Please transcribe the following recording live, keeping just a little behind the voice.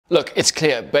Look, it's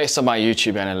clear based on my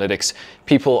YouTube analytics,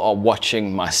 people are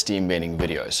watching my steam bending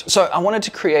videos. So I wanted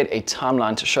to create a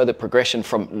timeline to show the progression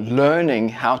from learning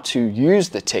how to use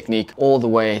the technique all the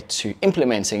way to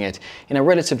implementing it in a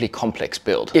relatively complex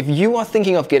build. If you are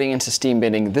thinking of getting into steam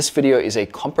bending, this video is a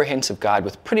comprehensive guide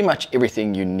with pretty much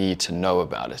everything you need to know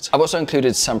about it. I've also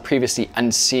included some previously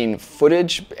unseen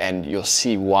footage, and you'll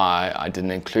see why I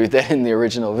didn't include that in the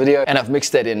original video. And I've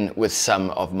mixed that in with some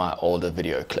of my older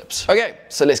video clips. Okay,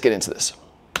 so let's get into this.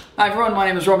 Hi everyone, my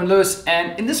name is Robin Lewis,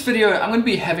 and in this video I'm going to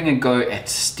be having a go at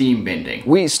steam bending.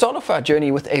 We start off our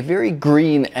journey with a very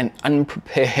green and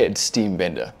unprepared steam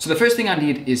bender. So the first thing I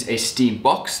need is a steam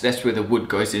box. That's where the wood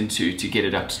goes into to get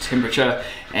it up to temperature,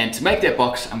 and to make that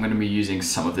box I'm going to be using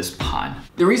some of this pine.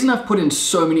 The reason I've put in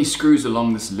so many screws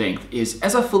along this length is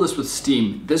as I fill this with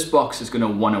steam, this box is going to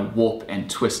want to warp and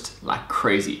twist like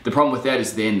crazy. The problem with that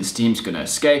is then the steam's going to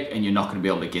escape and you're not going to be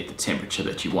able to get the temperature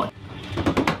that you want.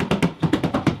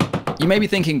 You may be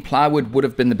thinking plywood would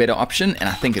have been the better option, and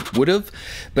I think it would have,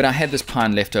 but I had this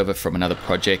pine left over from another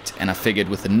project and I figured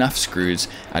with enough screws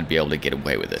I'd be able to get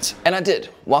away with it. And I did.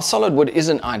 While solid wood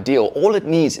isn't ideal, all it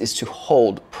needs is to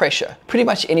hold pressure. Pretty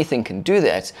much anything can do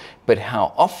that, but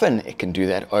how often it can do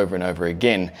that over and over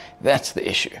again, that's the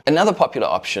issue. Another popular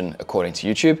option, according to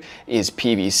YouTube, is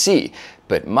PVC,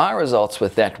 but my results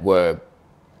with that were,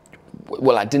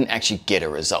 well, I didn't actually get a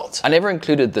result. I never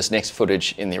included this next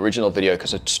footage in the original video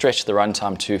because it stretched the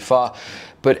runtime too far,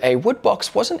 but a wood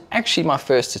box wasn't actually my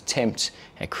first attempt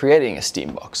at creating a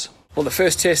steam box. Well, the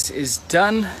first test is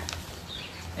done,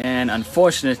 and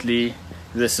unfortunately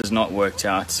this has not worked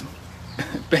out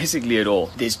basically at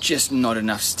all. There's just not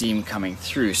enough steam coming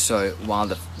through, so while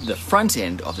the front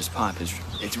end of this pipe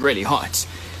it's really hot,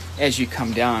 as you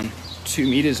come down 2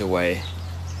 meters away,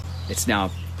 it's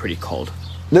now pretty cold.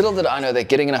 Little did I know that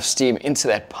getting enough steam into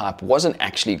that pipe wasn't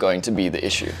actually going to be the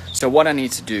issue. So what I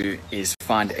need to do is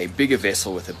find a bigger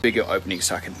vessel with a bigger opening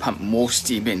so I can pump more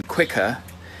steam in quicker,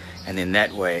 and then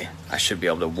that way I should be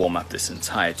able to warm up this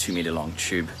entire 2 meter long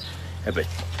tube a bit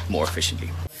more efficiently.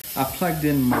 I plugged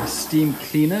in my steam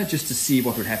cleaner just to see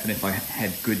what would happen if I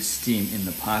had good steam in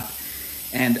the pipe,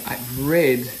 and I've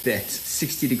read that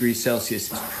 60 degrees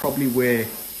Celsius is probably where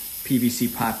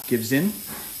PVC pipe gives in,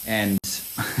 and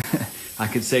I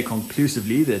could say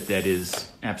conclusively that that is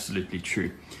absolutely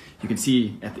true. You can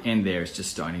see at the end there it's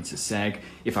just starting to sag.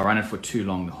 If I run it for too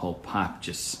long, the whole pipe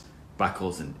just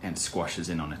buckles and squashes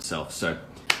in on itself. So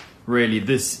really,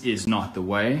 this is not the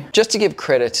way. Just to give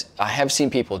credit, I have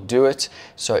seen people do it,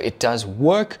 so it does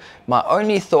work. My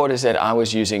only thought is that I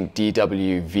was using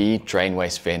DWV, drain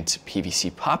waste vent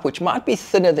PVC pipe, which might be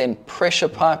thinner than pressure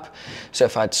pipe. So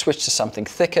if I'd switched to something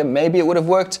thicker, maybe it would have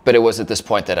worked. But it was at this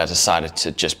point that I decided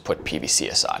to just put PVC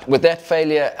aside. With that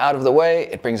failure out of the way,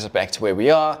 it brings us back to where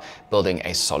we are, building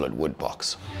a solid wood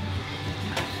box.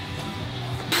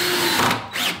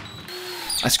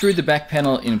 I screwed the back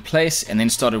panel in place and then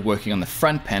started working on the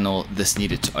front panel. This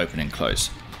needed to open and close.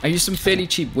 I used some fairly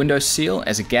cheap window seal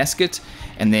as a gasket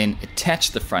and then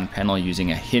attached the front panel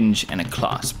using a hinge and a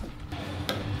clasp.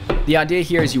 The idea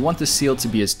here is you want the seal to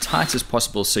be as tight as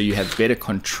possible so you have better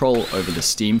control over the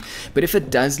steam, but if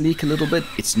it does leak a little bit,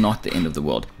 it's not the end of the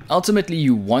world. Ultimately,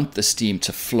 you want the steam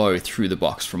to flow through the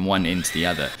box from one end to the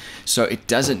other, so it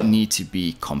doesn't need to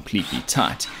be completely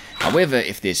tight. However,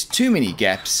 if there's too many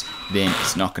gaps, then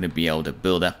it's not going to be able to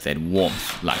build up that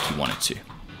warmth like you want it to.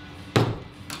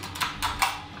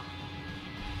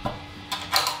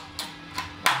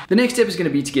 The next step is going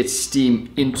to be to get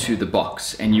steam into the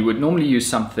box, and you would normally use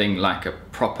something like a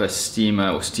proper steamer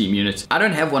or steam unit. I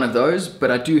don't have one of those, but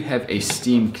I do have a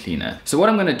steam cleaner. So what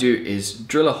I'm going to do is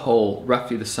drill a hole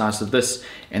roughly the size of this,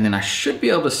 and then I should be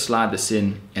able to slide this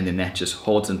in, and then that just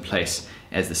holds in place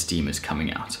as the steam is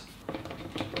coming out.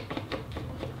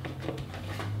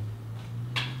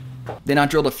 Then I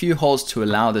drilled a few holes to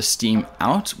allow the steam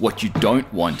out. What you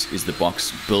don't want is the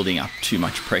box building up too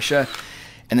much pressure.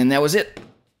 And then that was it.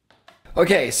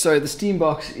 Okay, so the steam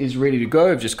box is ready to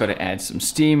go. I've just got to add some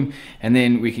steam, and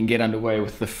then we can get underway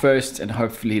with the first and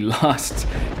hopefully last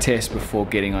test before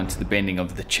getting onto the bending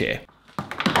of the chair.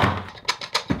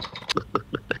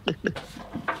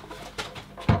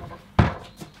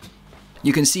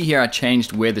 You can see here I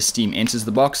changed where the steam enters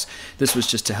the box. This was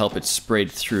just to help it spread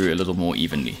through a little more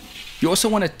evenly. You also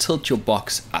want to tilt your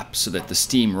box up so that the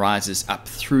steam rises up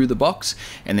through the box,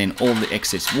 and then all the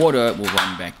excess water will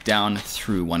run back down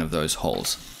through one of those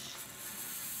holes.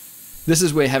 This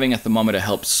is where having a thermometer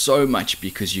helps so much,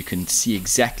 because you can see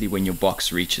exactly when your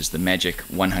box reaches the magic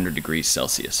 100 degrees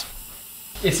Celsius.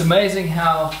 It's amazing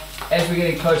how, as we're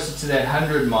getting closer to that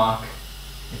 100 mark,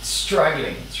 it's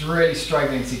struggling. It's really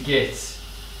struggling to get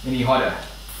any hotter.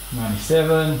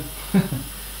 97.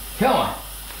 Come on.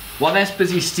 While that's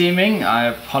busy steaming, I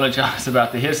apologize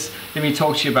about the hiss. Let me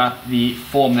talk to you about the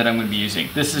form that I'm going to be using.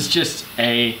 This is just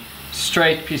a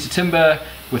straight piece of timber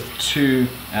with two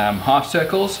half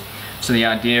circles. So the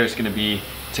idea is going to be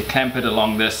to clamp it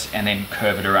along this and then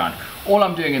curve it around. All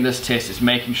I'm doing in this test is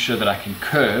making sure that I can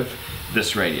curve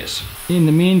this radius. In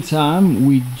the meantime,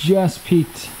 we just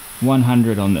peaked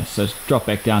 100 on this, so it's dropped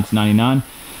back down to 99,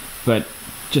 but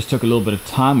just took a little bit of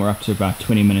time. We're up to about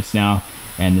 20 minutes now,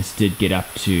 and this did get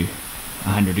up to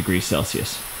 100 degrees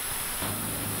Celsius.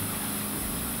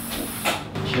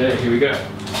 Okay, here we go.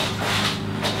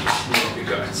 Here we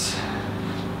go.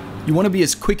 You want to be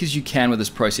as quick as you can with this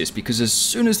process, because as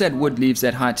soon as that wood leaves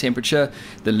that high temperature,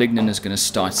 the lignin is going to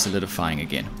start solidifying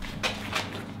again.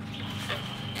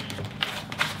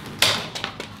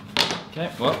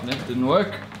 Okay, well, that didn't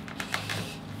work.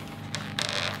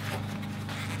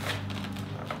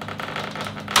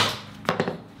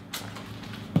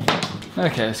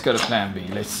 Okay, let's go to plan B.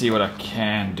 Let's see what I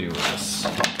can do with this.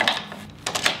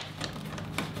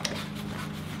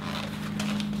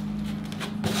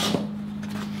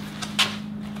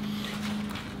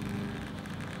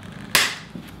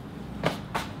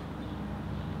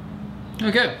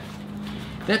 Okay,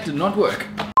 that did not work.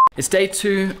 It's day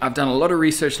 2. I've done a lot of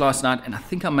research last night, and I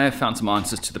think I may have found some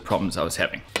answers to the problems I was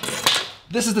having.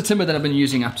 This is the timber that I've been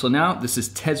using up till now. This is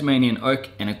Tasmanian oak,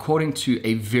 and according to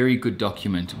a very good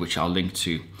document, which I'll link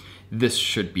to, this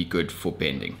should be good for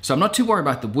bending. So I'm not too worried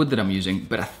about the wood that I'm using,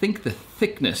 but I think the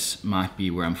thickness might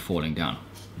be where I'm falling down.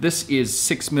 This is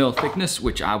 6mm thickness,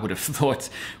 which I would have thought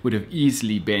would have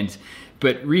easily bent.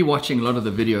 But rewatching a lot of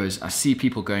the videos, I see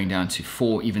people going down to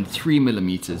 4, even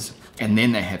 3mm, and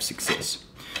then they have success.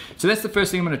 So that's the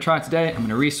first thing I'm going to try today. I'm going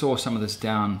to resaw some of this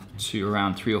down to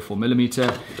around 3 or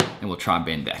 4mm, and we'll try and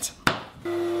bend that.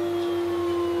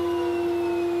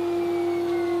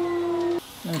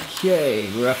 Okay,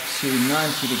 we're up to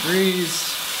 90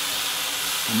 degrees.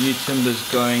 The new timber's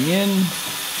going in.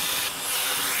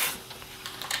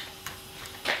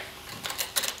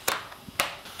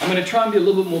 I'm going to try and be a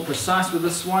little bit more precise with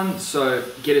this one, so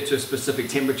get it to a specific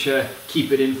temperature,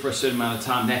 keep it in for a certain amount of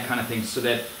time, that kind of thing, so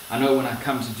that I know when I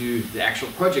come to do the actual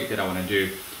project that I want to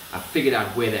do, I've figured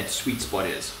out where that sweet spot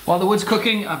is. While the wood's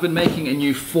cooking, I've been making a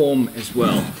new form as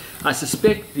well. I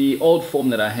suspect the old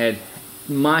form that I had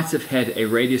might have had a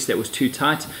radius that was too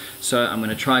tight, so I'm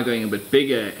going to try going a bit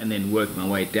bigger and then work my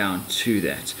way down to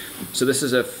that. So this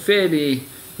is a fairly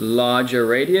larger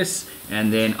radius,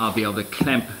 and then I'll be able to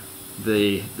clamp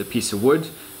the piece of wood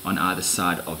on either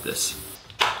side of this.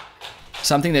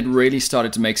 Something that really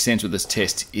started to make sense with this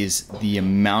test is the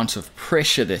amount of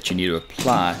pressure that you need to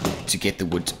apply to get the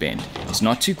wood to bend. It's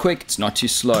not too quick, it's not too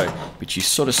slow, but you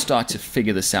sort of start to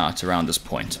figure this out around this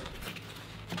point.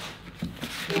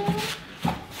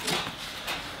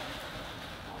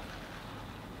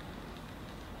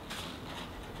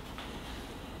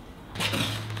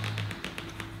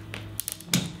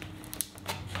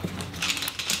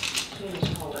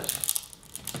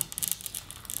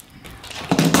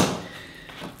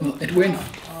 Well, it went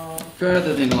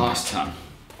further than last time.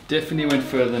 Definitely went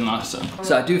further than last time.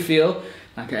 So I do feel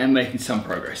like I am making some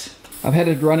progress. I've had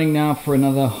it running now for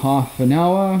another half an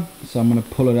hour, so I'm going to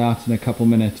pull it out in a couple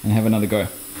minutes and have another go.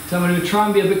 So I'm going to try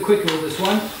and be a bit quicker with this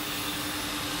one.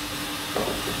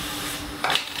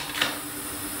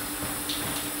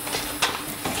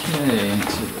 Okay,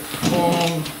 into the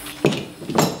form.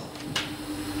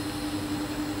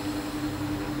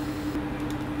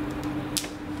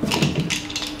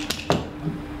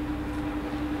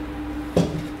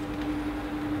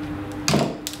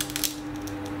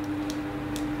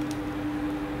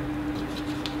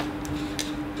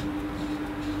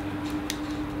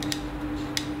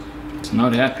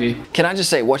 Not happy. Can I just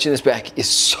say, watching this back is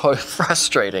so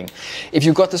frustrating. If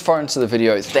you got this far into the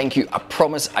video, thank you. I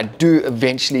promise I do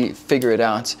eventually figure it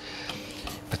out,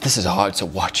 but this is hard to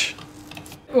watch.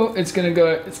 Oh, it's gonna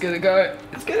go, it's gonna go,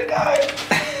 it's gonna go.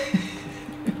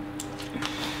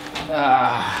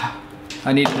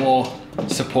 I need more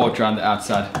support around the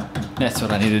outside. That's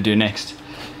what I need to do next.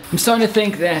 I'm starting to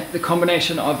think that the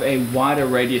combination of a wider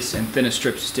radius and thinner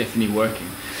strips is definitely working.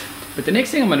 But the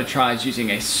next thing I'm going to try is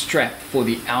using a strap for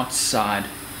the outside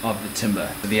of the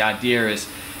timber. The idea is,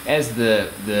 as the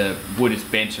wood is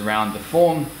bent around the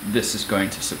form, this is going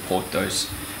to support those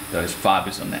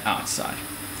fibers on the outside.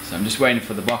 So I'm just waiting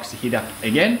for the box to heat up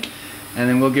again, and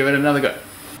then we'll give it another go.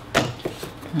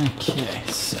 Okay,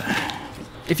 so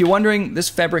if you're wondering, this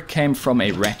fabric came from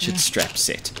a ratchet strap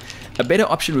set. A better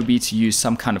option would be to use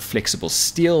some kind of flexible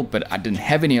steel, but I didn't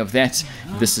have any of that.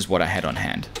 This is what I had on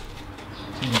hand.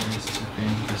 Like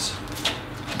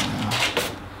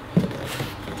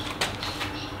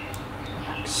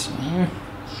so.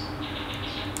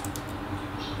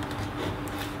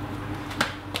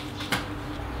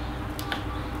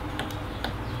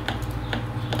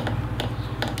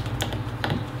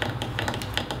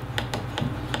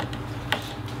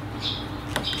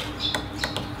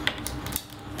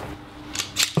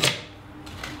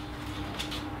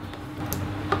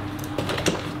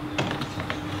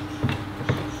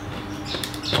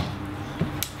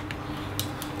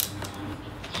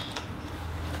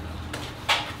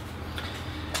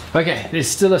 Okay, there's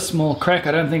still a small crack.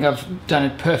 I don't think I've done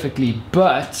it perfectly,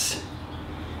 but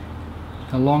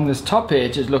along this top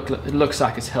edge, it looks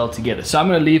like it's held together. So I'm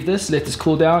gonna leave this, let this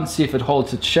cool down, see if it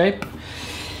holds its shape.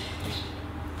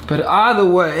 But either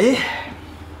way,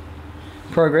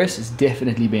 progress is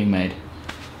definitely being made.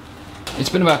 It's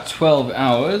been about 12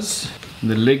 hours.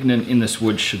 The lignin in this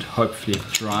wood should hopefully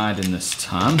have dried in this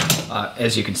time.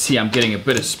 As you can see, I'm getting a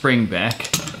bit of spring back,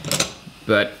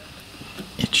 but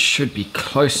it should be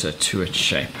closer to its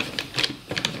shape.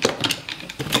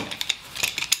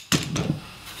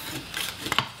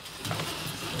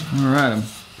 All right, I'm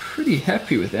pretty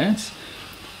happy with that.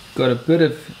 Got a bit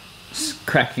of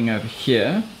cracking over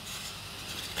here,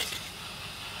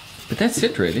 but that's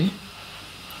it really.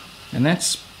 And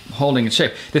that's holding its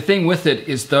shape. The thing with it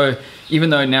is though,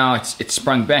 even though now it's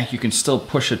sprung back, you can still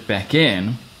push it back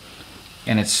in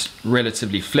and it's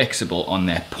relatively flexible on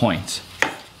that point.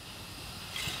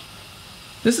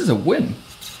 This is a win.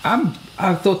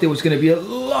 I thought there was going to be a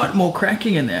lot more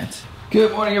cracking in that.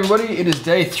 Good morning everybody, it is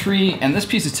day 3 and this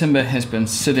piece of timber has been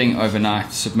sitting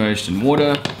overnight submerged in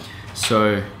water.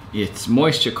 So its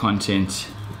moisture content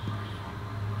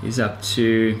is up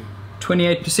to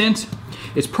 28%.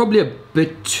 It's probably a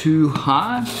bit too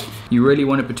high. You really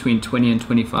want it between 20 and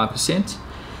 25%,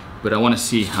 but I want to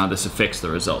see how this affects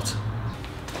the result.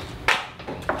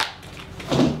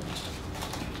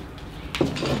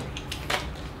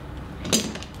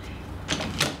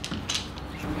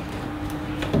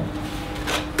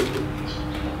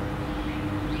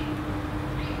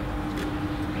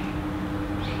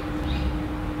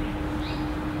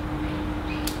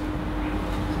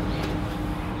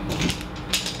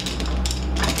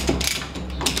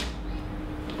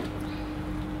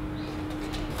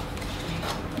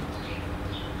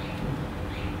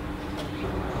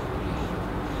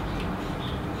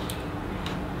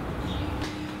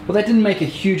 Well, that didn't make a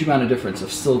huge amount of difference.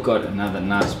 I've still got another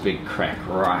nice big crack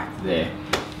right there.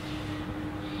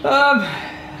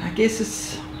 I guess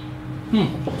it's... I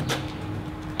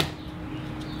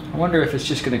wonder if it's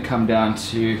just going to come down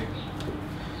to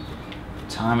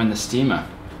time in the steamer.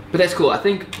 But that's cool. I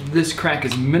think this crack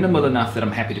is minimal enough that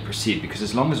I'm happy to proceed, because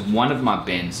as long as one of my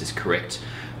bends is correct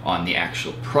on the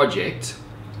actual project,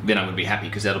 then I'm going to be happy,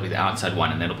 because that'll be the outside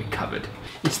one and that'll be covered.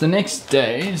 It's the next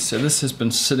day, so this has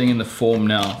been sitting in the form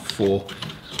now for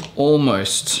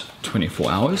almost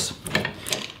 24 hours.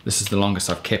 This is the longest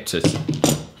I've kept it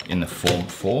in the form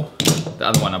for. The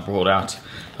other one I brought out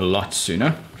a lot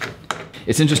sooner.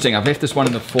 It's interesting, I've left this one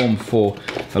in the form for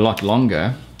a lot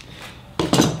longer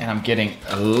and I'm getting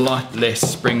a lot less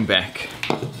spring back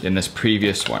than this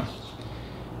previous one.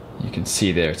 You can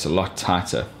see there, it's a lot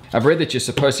tighter. I've read that you're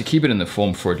supposed to keep it in the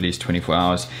form for at least 24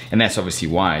 hours, and that's obviously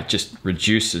why it just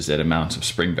reduces that amount of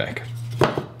spring back.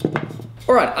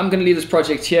 All right, I'm gonna leave this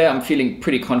project here. I'm feeling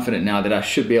pretty confident now that I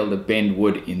should be able to bend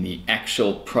wood in the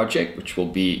actual project, which will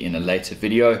be in a later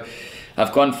video.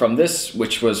 I've gone from this,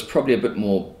 which was probably a bit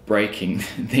more breaking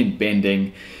than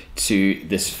bending, to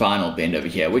this final bend over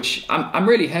here, which I'm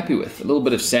really happy with. A little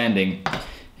bit of sanding,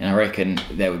 and I reckon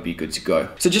that would be good to go.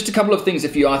 So just a couple of things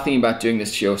if you are thinking about doing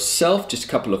this yourself, just a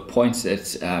couple of points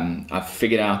that I've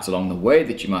figured out along the way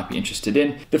that you might be interested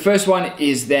in. The first one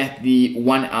is that the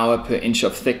 1 hour per inch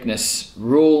of thickness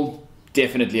rule,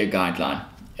 definitely a guideline.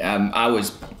 I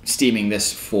was steaming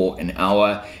this for an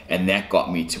hour and that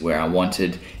got me to where I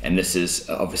wanted, and this is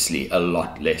obviously a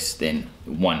lot less than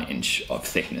 1 inch of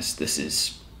thickness. This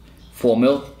is 4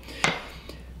 mil.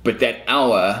 But that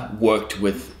hour worked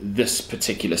with this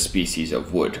particular species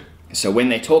of wood. So when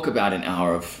they talk about an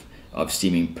hour of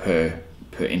steaming per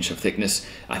inch of thickness,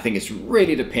 I think it's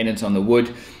really dependent on the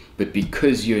wood, but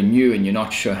because you're new and you're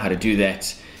not sure how to do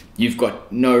that, you've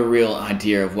got no real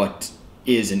idea of what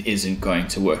is and isn't going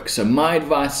to work. So my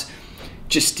advice,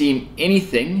 just steam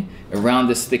anything around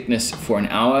this thickness for an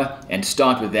hour and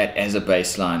start with that as a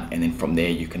baseline, and then from there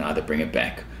you can either bring it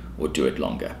back or do it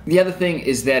longer. The other thing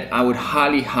is that I would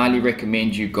highly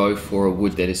recommend you go for a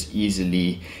wood that is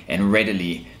easily and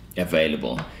readily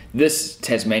available. This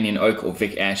Tasmanian oak or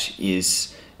Vic Ash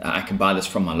is I can buy this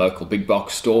from my local big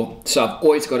box store. So I've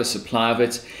always got a supply of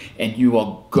it, and you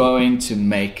are going to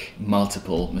make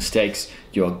multiple mistakes.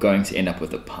 You are going to end up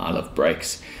with a pile of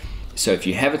breaks. So if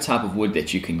you have a type of wood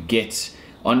that you can get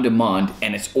on demand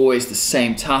and it's always the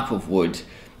same type of wood,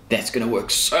 that's going to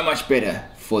work so much better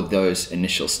for those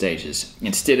initial stages.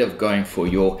 Instead of going for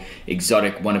your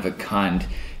exotic, one-of-a-kind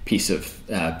piece of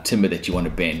timber that you want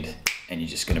to bend and you're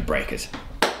just going to break it.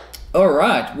 All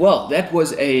right, well, that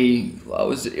was it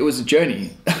was a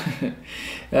journey.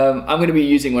 I'm going to be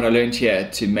using what I learned here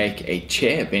to make a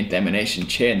chair, a bent lamination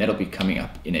chair, and that'll be coming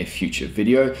up in a future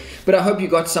video. But I hope you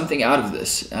got something out of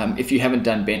this. If you haven't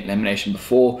done bent lamination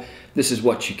before, this is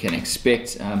what you can expect.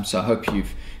 So I hope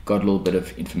you've got a little bit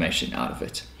of information out of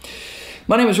it.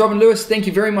 My name is Robin Lewis. Thank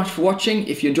you very much for watching.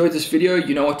 If you enjoyed this video,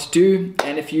 you know what to do.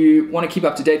 And if you want to keep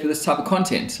up to date with this type of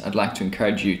content, I'd like to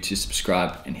encourage you to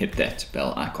subscribe and hit that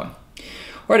bell icon.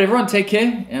 All right, everyone, take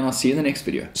care, and I'll see you in the next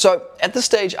video. So at this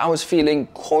stage, I was feeling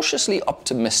cautiously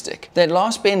optimistic. That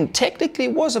last bend technically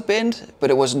was a bend, but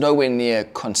it was nowhere near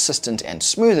consistent and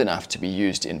smooth enough to be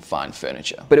used in fine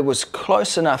furniture. But it was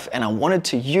close enough, and I wanted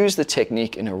to use the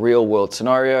technique in a real world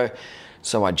scenario,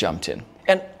 so I jumped in.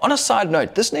 And on a side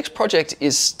note, this next project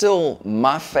is still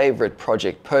my favorite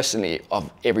project personally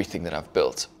of everything that I've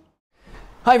built.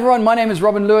 Hi everyone, my name is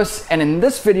Robin Lewis, and in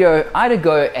this video I had a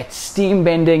go at steam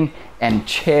bending and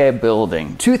chair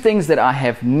building. Two things that I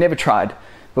have never tried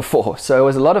before. So it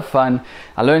was a lot of fun.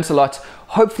 I learned a lot.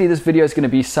 Hopefully this video is going to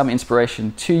be some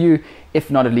inspiration to you,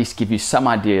 if not at least give you some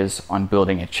ideas on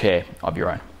building a chair of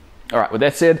your own. All right, with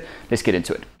that said, let's get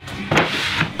into it.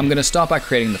 I'm going to start by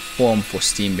creating the form for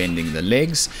steam bending the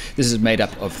legs. This is made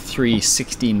up of 3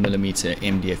 16mm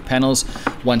MDF panels.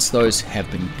 Once those have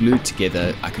been glued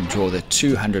together, I can draw the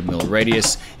 200mm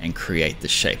radius and create the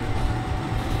shape.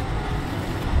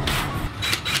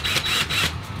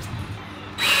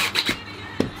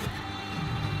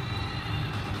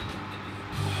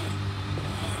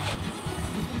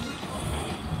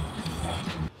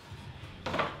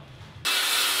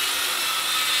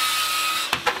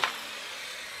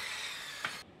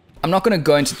 I'm not going to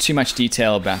go into too much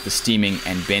detail about the steaming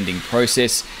and bending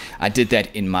process. I did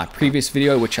that in my previous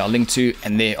video, which I'll link to,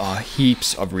 and there are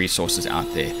heaps of resources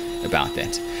out there about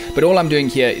that. But all I'm doing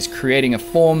here is creating a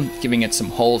form, giving it some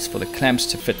holes for the clamps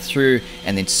to fit through,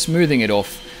 and then smoothing it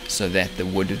off so that the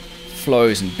wood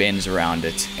flows and bends around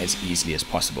it as easily as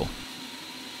possible.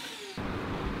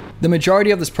 The majority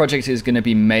of this project is going to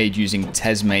be made using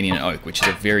Tasmanian oak, which is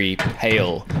a very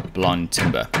pale blonde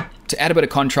timber. To add a bit of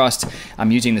contrast,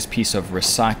 I'm using this piece of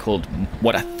recycled,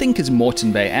 what I think is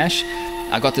Moreton Bay ash.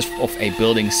 I got this off a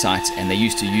building site, and they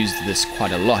used to use this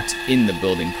quite a lot in the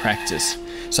building practice.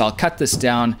 So I'll cut this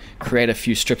down, create a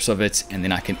few strips of it, and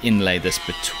then I can inlay this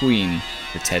between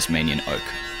the Tasmanian oak.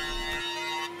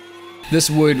 This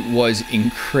wood was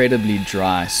incredibly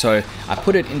dry, so I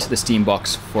put it into the steam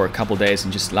box for a couple days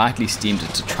and just lightly steamed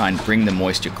it to try and bring the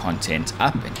moisture content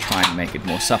up and try and make it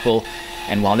more supple.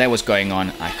 And while that was going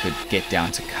on, I could get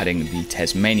down to cutting the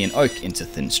Tasmanian oak into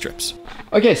thin strips.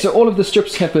 Okay, so all of the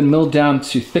strips have been milled down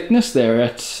to thickness. They're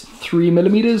at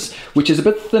 3mm, which is a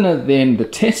bit thinner than the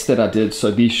test that I did,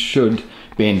 so these should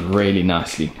bend really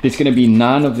nicely. There's going to be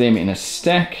 9 of them in a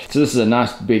stack, so this is a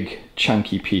nice big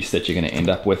chunky piece that you're going to end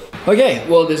up with. Okay,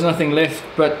 well, there's nothing left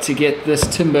but to get this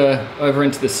timber over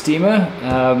into the steamer.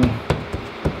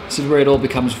 This is where it all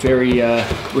becomes very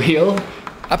real.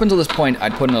 Up until this point,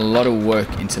 I'd put in a lot of work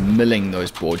into milling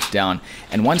those boards down,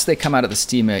 and once they come out of the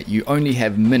steamer, you only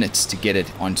have minutes to get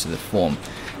it onto the form.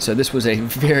 So this was a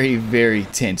very, very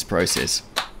tense process.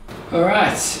 All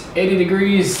right, 80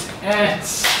 degrees at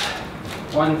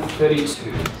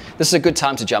 132. This is a good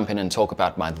time to jump in and talk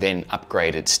about my then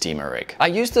upgraded steamer rig. I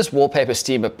used this wallpaper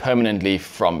steamer permanently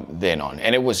from then on,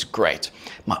 and it was great.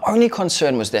 My only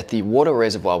concern was that the water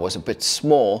reservoir was a bit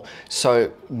small,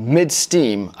 so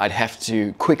mid-steam I'd have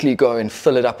to quickly go and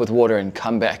fill it up with water and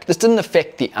come back. This didn't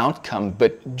affect the outcome,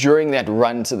 but during that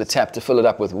run to the tap to fill it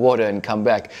up with water and come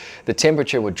back, the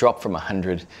temperature would drop from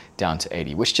 100 down to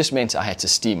 80, which just meant I had to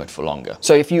steam it for longer.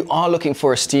 So if you are looking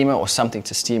for a steamer or something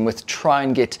to steam with, try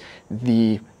and get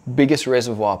the biggest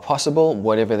reservoir possible,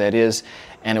 whatever that is,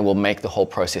 and it will make the whole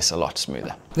process a lot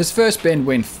smoother. This first bend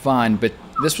went fine, but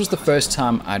this was the first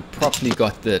time I'd properly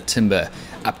got the timber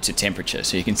up to temperature.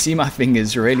 So you can see my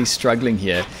fingers really struggling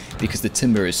here because the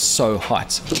timber is so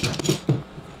hot.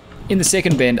 In the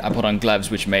second bend, I put on gloves,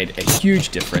 which made a huge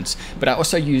difference, but I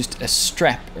also used a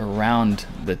strap around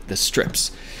the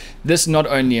strips. This not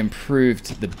only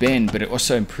improved the bend, but it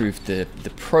also improved the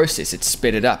process. It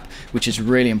sped it up, which is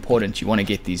really important. You want to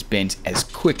get these bent as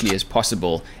quickly as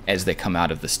possible as they come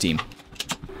out of the steam.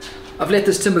 I've let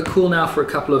this timber cool now for a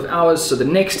couple of hours, so the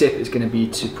next step is going to be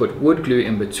to put wood glue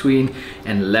in between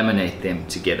and laminate them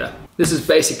together. This is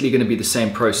basically going to be the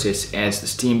same process as the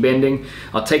steam bending.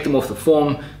 I'll take them off the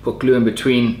form, put glue in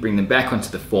between, bring them back onto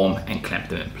the form and clamp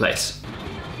them in place.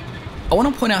 I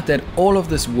want to point out that all of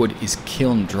this wood is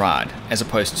kiln dried, as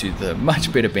opposed to the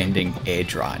much better bending air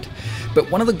dried. But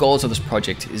one of the goals of this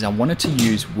project is I wanted to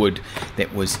use wood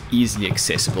that was easily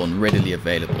accessible and readily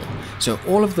available. So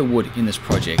all of the wood in this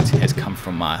project has come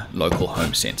from my local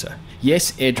home center.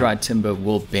 Yes, air dried timber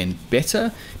will bend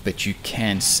better, but you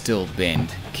can still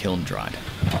bend kiln dried.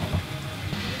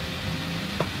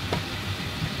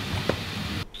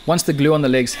 Once the glue on the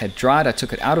legs had dried, I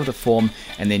took it out of the form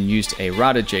and then used a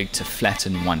router jig to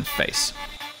flatten one face.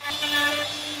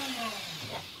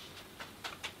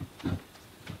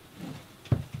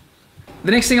 The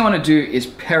next thing I want to do is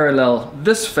parallel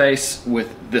this face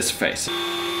with this face.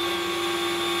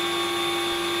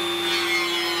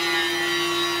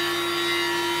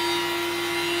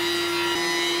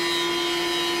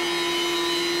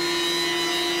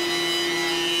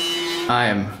 I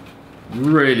am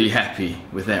really happy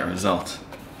with that result.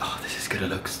 Oh, this is gonna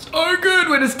look so good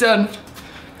when it's done.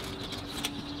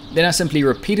 Then I simply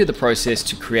repeated the process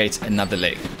to create another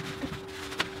leg.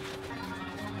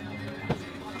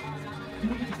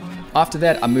 After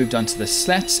that, I moved on to the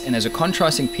slats, and as a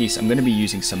contrasting piece, I'm going to be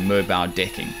using some Merbau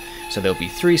decking. So there'll be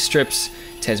 3 strips,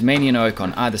 Tasmanian oak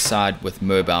on either side with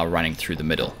Merbau running through the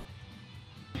middle.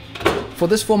 For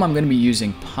this form, I'm going to be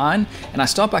using pine, and I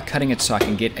start by cutting it so I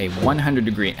can get a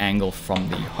 100-degree angle from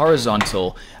the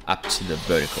horizontal up to the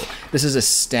vertical. This is a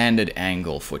standard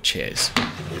angle for chairs.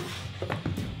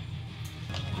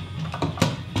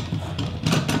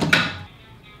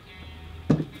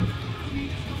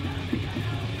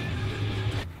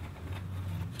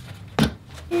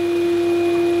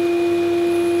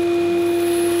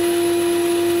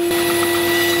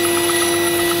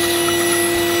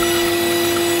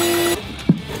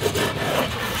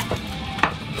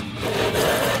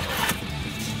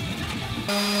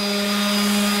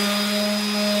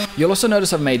 You'll also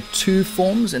notice I've made 2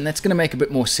 forms, and that's going to make a bit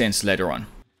more sense later on.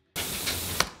 I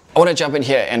want to jump in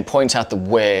here and point out the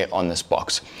wear on this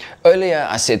box. Earlier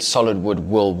I said solid wood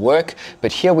will work,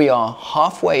 but here we are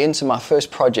halfway into my first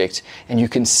project and you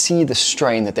can see the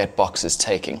strain that that box is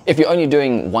taking. If you're only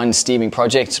doing one steaming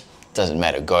project, doesn't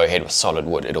matter, go ahead with solid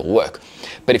wood, it'll work.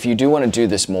 But if you do want to do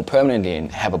this more permanently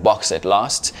and have a box that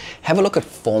lasts, have a look at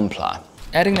form ply.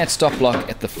 Adding that stop block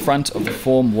at the front of the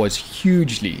form was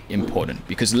hugely important,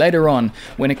 because later on,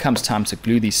 when it comes time to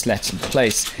glue these slats in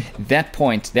place, that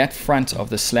point, that front of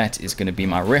the slat is going to be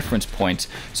my reference point,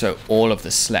 so all of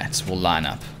the slats will line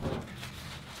up.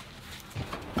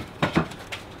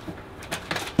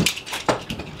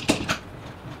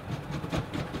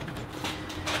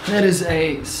 That is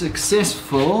a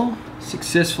successful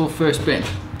first bend.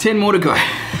 10 more to go.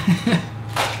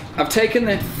 I've taken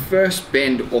that first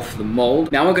bend off the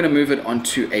mold. Now we're going to move it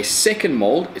onto a second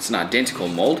mold. It's an identical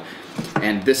mold,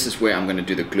 and this is where I'm going to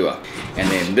do the glue up. And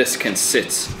then this can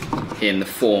sit in the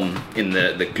form, in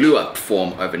the glue up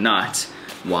form overnight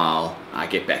while I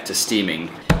get back to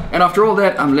steaming. And after all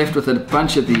that, I'm left with a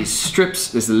bunch of these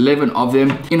strips. There's 11 of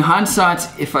them. In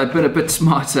hindsight, if I'd been a bit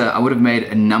smarter, I would have made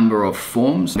a number of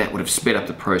forms. That would have sped up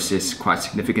the process quite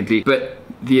significantly. But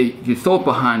the thought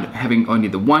behind having only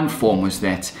the one form was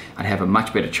that I'd have a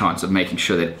much better chance of making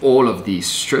sure that all of these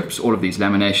strips, all of these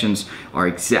laminations are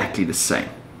exactly the same.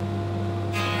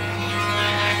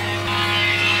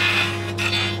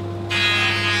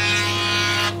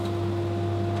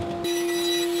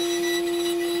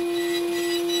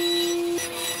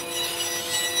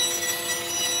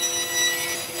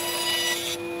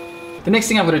 The next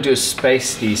thing I'm going to do is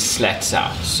space these slats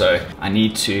out. So I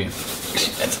need to,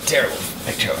 that's a terrible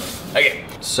picture. Okay,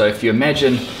 so if you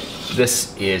imagine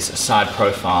this is a side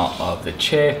profile of the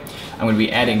chair, I'm going to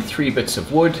be adding 3 bits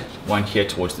of wood, one here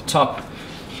towards the top,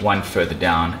 one further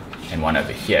down, and one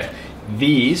over here.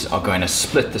 These are going to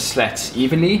split the slats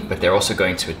evenly, but they're also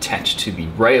going to attach to the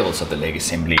rails of the leg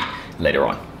assembly later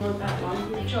on. That one,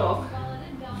 good job.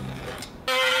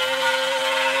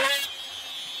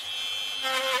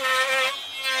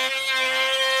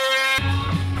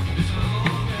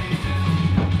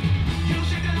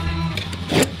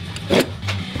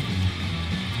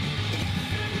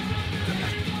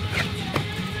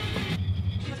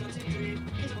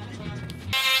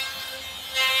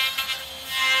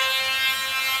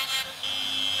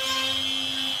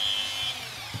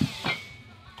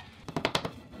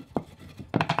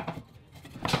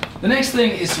 The next thing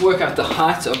is to work out the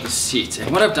height of the seat.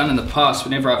 And what I've done in the past,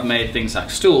 whenever I've made things like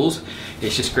stools,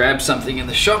 is just grab something in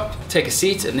the shop, take a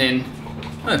seat, and then,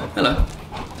 oh, hello.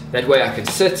 That way I can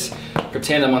sit,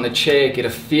 pretend I'm on the chair, get a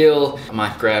feel. I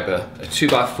might grab a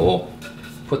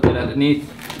 2x4, put that underneath.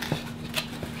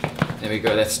 There we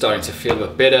go, that's starting to feel a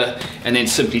bit better. And then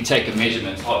simply take a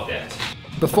measurement of that.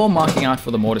 Before marking out for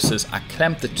the mortises, I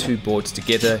clamped the two boards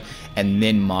together and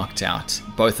then marked out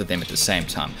both of them at the same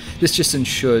time. This just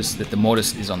ensures that the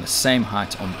mortise is on the same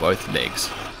height on both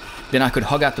legs. Then I could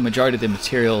hog out the majority of the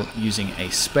material using a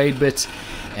spade bit,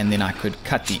 and then I could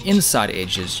cut the inside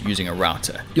edges using a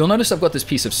router. You'll notice I've got this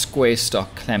piece of square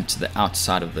stock clamped to the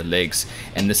outside of the legs,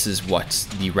 and this is what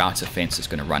the router fence is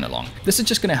going to run along. This is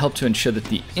just going to help to ensure that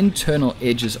the internal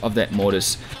edges of that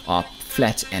mortise are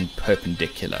flat and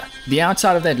perpendicular. The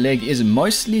outside of that leg is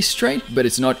mostly straight, but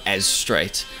it's not as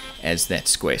straight as that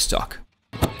square stock.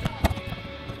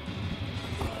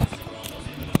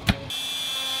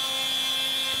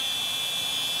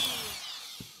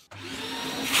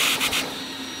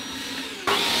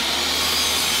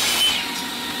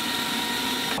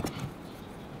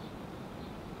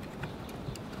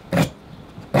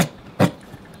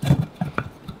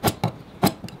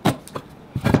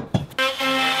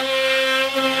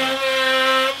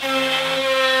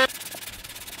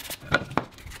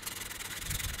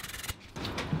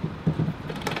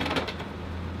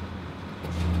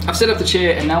 I've set up the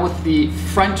chair, and now with the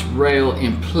front rail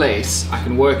in place, I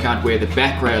can work out where the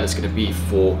back rail is going to be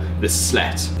for the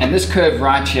slat. And this curve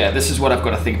right here, this is what I've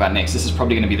got to think about next. This is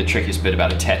probably going to be the trickiest bit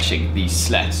about attaching these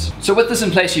slats. So with this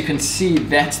in place, you can see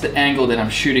that's the angle that I'm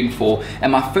shooting for.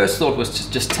 And my first thought was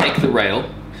to just take the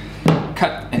rail,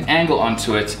 cut an angle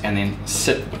onto it, and then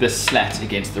sit this slat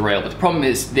against the rail. But the problem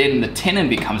is then the tenon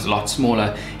becomes a lot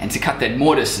smaller, and to cut that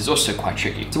mortise is also quite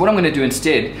tricky. So what I'm going to do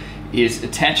instead is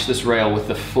attach this rail with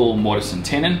the full mortise and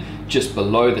tenon just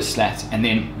below the slat, and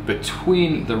then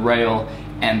between the rail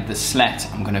and the slat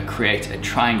I'm going to create a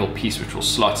triangle piece which will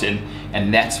slot in,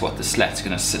 and that's what the slat's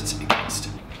going to sit against.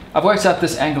 I've worked out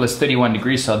this angle is 31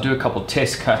 degrees, so I'll do a couple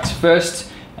test cuts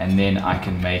first, and then I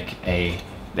can make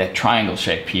that triangle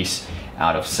shaped piece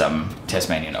out of some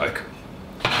Tasmanian oak.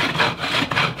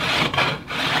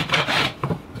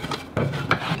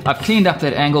 I've cleaned up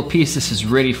that angle piece. This is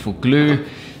ready for glue.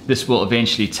 This will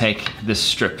eventually take this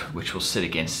strip, which will sit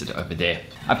against it over there.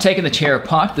 I've taken the chair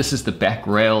apart. This is the back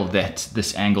rail that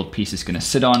this angled piece is going to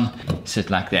sit on.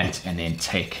 Sit like that, and then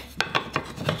take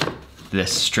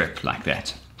this strip like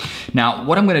that. Now,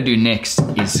 what I'm going to do next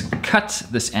is cut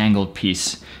this angled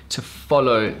piece to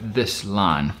follow this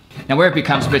line. Now, where it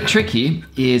becomes a bit tricky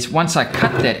is once I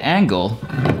cut that angle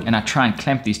and I try and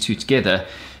clamp these two together,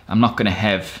 I'm not going to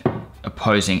have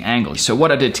opposing angles. So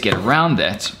what I did to get around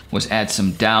that was add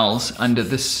some dowels under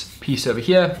this piece over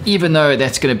here. Even though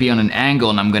that's going to be on an angle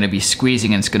and I'm going to be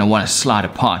squeezing and it's going to want to slide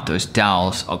apart, those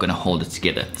dowels are going to hold it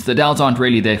together. So the dowels aren't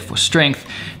really there for strength,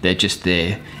 they're just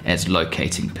there as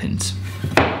locating pins.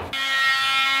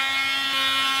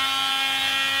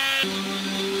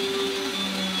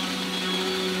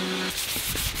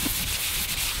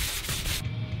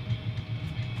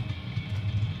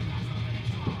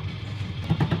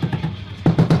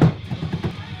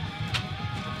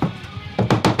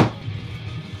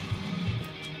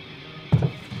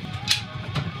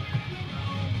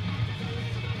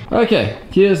 Okay,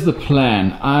 here's the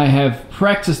plan. I have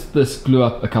practiced this glue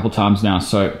up a couple times now,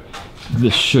 so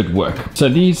this should work. So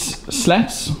these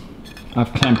slats,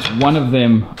 I've clamped one of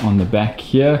them on the back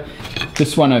here.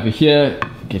 This one over here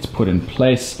gets put in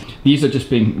place. These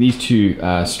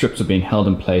two strips are being held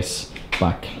in place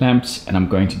by clamps, and I'm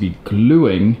going to be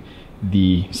gluing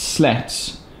the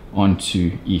slats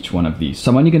onto each one of these.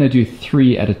 So I'm only going to do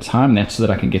 3 at a time. That's so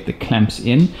that I can get the clamps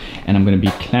in, and I'm going to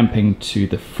be clamping to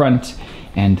the front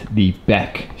and the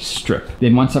back strip.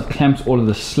 Then once I've clamped all of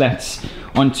the slats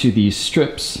onto these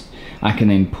strips, I can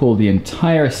then pull the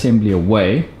entire assembly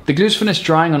away. The glue's finished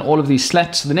drying on all of these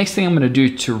slats. So the next thing I'm going to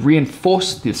do to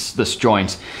reinforce this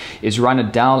joint is run a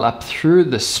dowel up through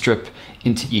the strip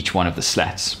into each one of the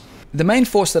slats. The main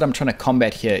force that I'm trying to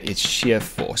combat here is shear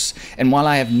force. And while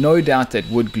I have no doubt that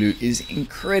wood glue is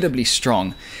incredibly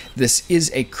strong, this is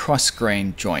a cross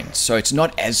grain joint, so it's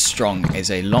not as strong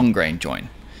as a long grain joint.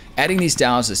 Adding these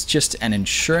dowels is just an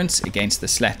insurance against the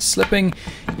slat slipping,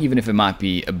 even if it might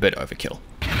be a bit overkill.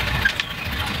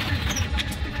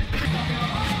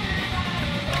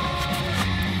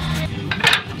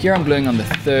 Here I'm gluing on the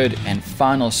third and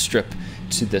final strip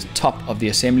to the top of the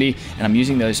assembly, and I'm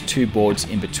using those 2 boards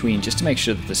in between just to make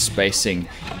sure that the spacing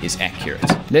is accurate.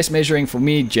 Less measuring for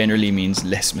me generally means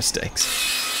less mistakes.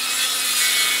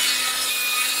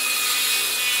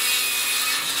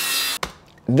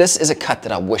 This is a cut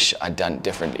that I wish I'd done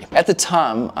differently. At the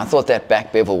time, I thought that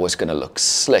back bevel was gonna look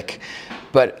slick,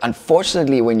 but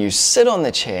unfortunately when you sit on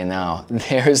the chair now,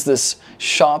 there is this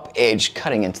sharp edge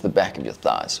cutting into the back of your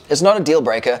thighs. It's not a deal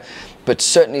breaker, but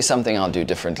certainly something I'll do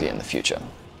differently in the future.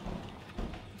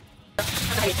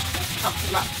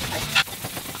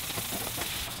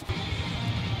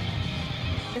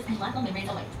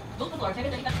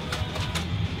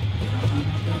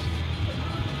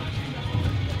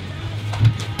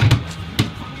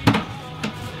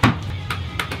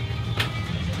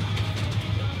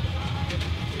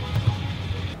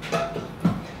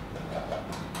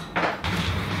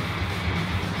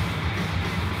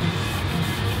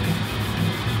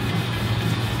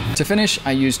 To finish,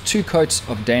 I used 2 coats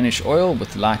of Danish oil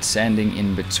with light sanding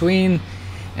in between,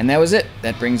 and that was it.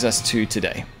 That brings us to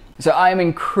today. So I am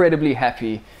incredibly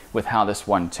happy with how this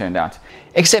one turned out.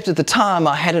 Except at the time,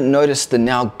 I hadn't noticed the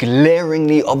now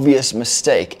glaringly obvious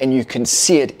mistake, and you can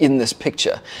see it in this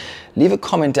picture. Leave a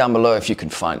comment down below if you can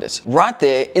find it. Right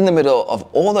there in the middle of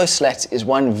all those slats is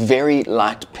one very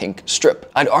light pink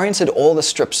strip. I'd oriented all the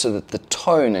strips so that the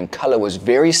tone and color was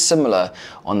very similar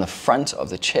on the front of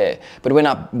the chair. But when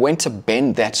I went to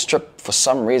bend that strip, for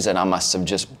some reason I must have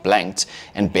just blanked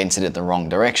and bent it in the wrong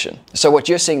direction. So what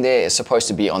you're seeing there is supposed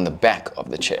to be on the back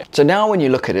of the chair. So now when you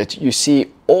look at it, you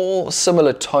see all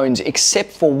similar tones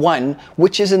except for one,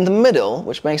 which is in the middle,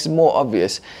 which makes it more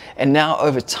obvious. And now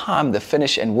over time, the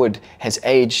finish and wood has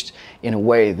aged in a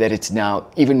way that it's now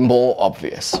even more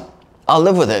obvious. I'll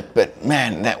live with it, but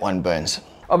man, that one burns.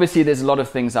 Obviously, there's a lot of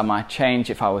things I might change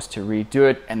if I was to redo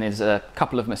it, and there's a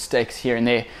couple of mistakes here and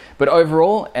there. But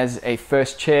overall, as a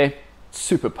first chair,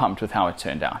 super pumped with how it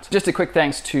turned out. Just a quick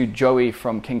thanks to Joey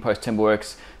from King Post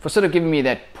Timberworks for sort of giving me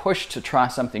that push to try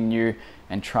something new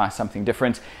and try something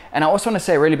different. And I also want to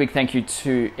say a really big thank you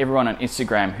to everyone on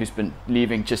Instagram who's been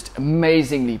leaving just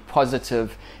amazingly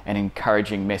positive and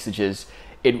encouraging messages.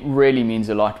 It really means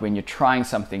a lot when you're trying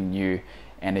something new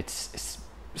and it's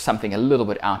something a little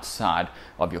bit outside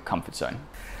of your comfort zone.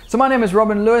 So my name is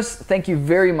Robin Lewis. Thank you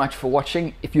very much for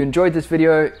watching. If you enjoyed this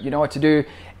video, you know what to do.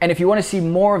 And if you want to see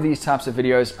more of these types of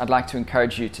videos, I'd like to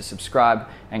encourage you to subscribe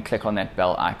and click on that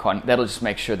bell icon. That'll just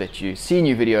make sure that you see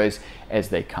new videos as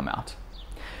they come out.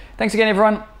 Thanks again,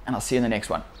 everyone, and I'll see you in the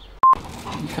next one.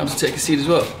 Come to take a seat as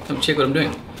well. Come check what I'm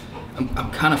doing.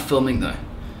 I'm kind of filming though,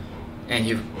 and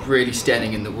you're really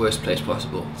standing in the worst place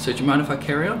possible. So do you mind if I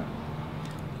carry on?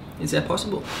 Is that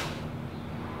possible?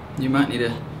 You might need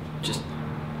to just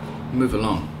move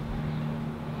along.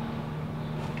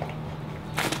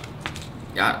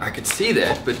 Yeah, I could see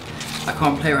that, but I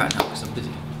can't play right now because I'm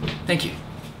busy. Thank you.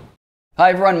 Hi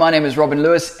everyone, my name is Robin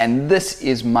Lewis and this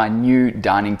is my new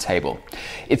dining table.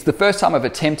 It's the first time I've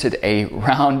attempted a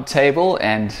round table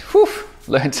and whew,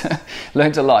 learned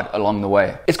a lot along the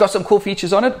way. It's got some cool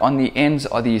features on it. On the ends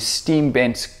are these steam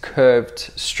bent curved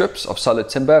strips of solid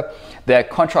timber. They're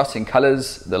contrasting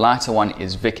colors. The lighter one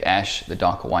is Vic Ash, the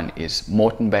darker one is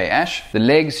Moreton Bay Ash. The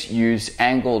legs use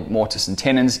angled mortise and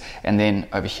tenons, and then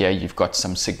over here you've got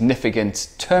some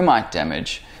significant termite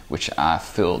damage which I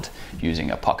filled using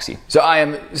epoxy. So I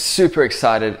am super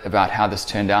excited about how this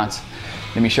turned out.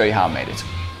 Let me show you how I made it.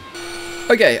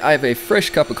 Okay, I have a fresh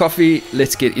cup of coffee.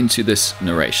 Let's get into this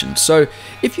narration. So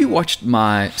if you watched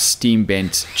my steam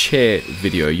bent chair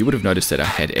video, you would have noticed that I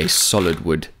had a solid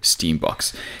wood steam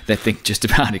box. That thing just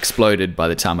about exploded by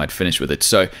the time I'd finished with it.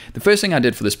 So the first thing I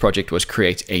did for this project was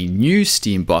create a new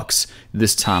steam box,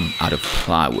 this time out of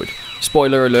plywood.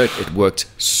 Spoiler alert, it worked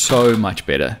so much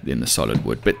better than the solid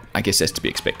wood, but I guess that's to be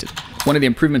expected. One of the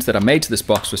improvements that I made to this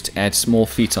box was to add small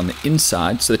feet on the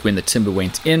inside so that when the timber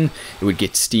went in, it would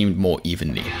get steamed more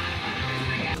evenly.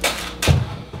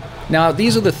 Now,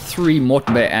 these are the 3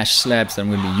 Moreton Bay Ash slabs that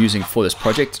I'm going to be using for this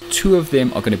project. 2 of them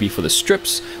are going to be for the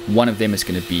strips. 1 of them is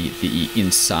going to be the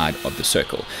inside of the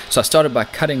circle. So I started by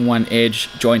cutting one edge,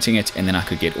 jointing it, and then I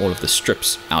could get all of the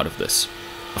strips out of this.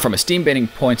 From a steam bending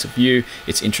point of view,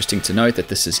 it's interesting to note that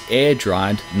this is air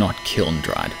dried, not kiln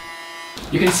dried.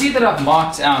 You can see that I've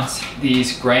marked out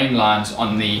these grain lines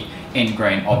on the end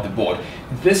grain of the board.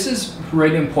 This is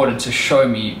really important to show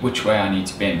me which way I need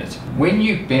to bend it. When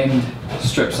you bend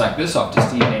strips like this after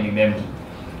steam bending them,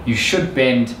 you should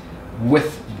bend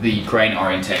with the grain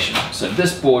orientation. So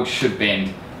this board should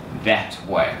bend that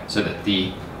way so that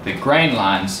the grain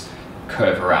lines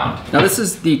curve around. Now this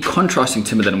is the contrasting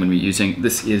timber that I'm going to be using.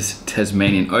 This is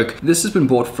Tasmanian oak. This has been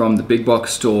bought from the big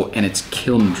box store and it's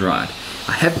kiln dried.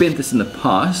 I have bent this in the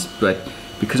past, but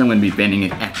because I'm going to be bending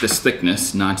it at this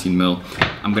thickness, 19 mil,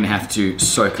 I'm going to have to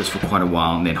soak this for quite a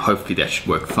while and then hopefully that should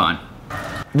work fine.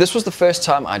 This was the first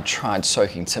time I'd tried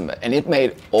soaking timber, and it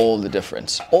made all the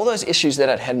difference. All those issues that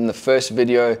I'd had in the first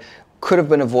video could have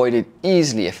been avoided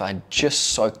easily if I'd just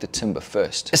soaked the timber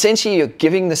first. Essentially, you're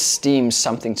giving the steam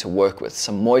something to work with,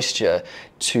 some moisture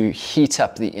to heat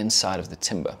up the inside of the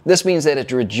timber. This means that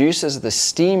it reduces the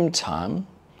steam time,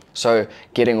 so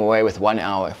getting away with 1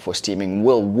 hour for steaming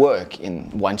will work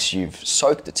once you've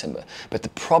soaked the timber. But the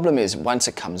problem is, once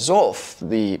it comes off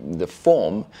the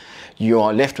form, you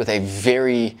are left with a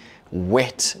very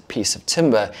wet piece of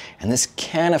timber, and this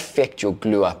can affect your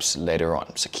glue ups later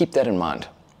on. So keep that in mind.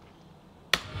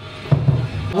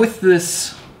 With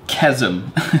this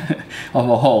chasm of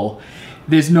a hole,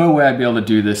 there's no way I'd be able to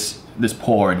do this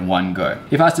pour in one go.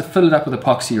 If I was to fill it up with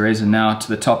epoxy resin now to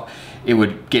the top, it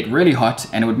would get really hot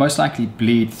and it would most likely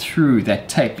bleed through that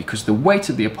tape because the weight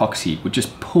of the epoxy would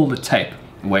just pull the tape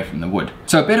away from the wood.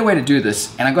 So a better way to do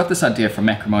this, and I got this idea from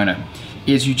Macromona,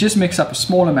 is you just mix up a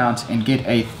small amount and get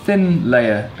a thin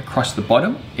layer across the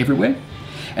bottom everywhere.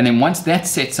 And then once that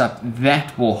sets up,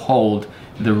 that will hold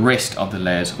the rest of the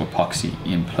layers of epoxy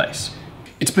in place.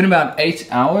 It's been about 8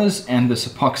 hours and this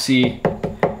epoxy,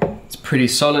 it's pretty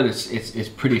solid, it's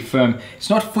pretty firm. It's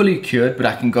not fully cured, but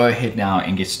I can go ahead now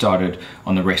and get started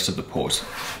on the rest of the pours.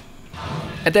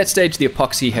 At that stage, the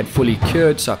epoxy had fully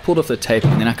cured, so I pulled off the tape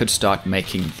and then I could start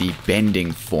making the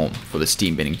bending form for the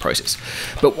steam bending process.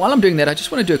 But while I'm doing that, I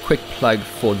just want to do a quick plug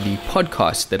for the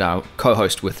podcast that I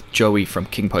co-host with Joey from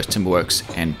King Post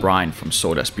Timberworks and Brian from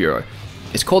Sawdust Bureau.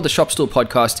 It's called the Shopstool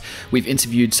Podcast. We've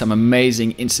interviewed some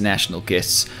amazing international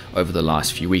guests over the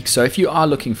last few weeks. So if you are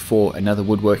looking for another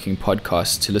woodworking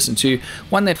podcast to listen to,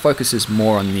 one that focuses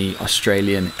more on the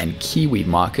Australian and Kiwi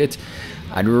market,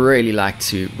 I'd really like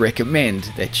to recommend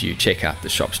that you check out the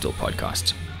Shopstool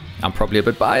Podcast. I'm probably a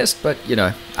bit biased, but you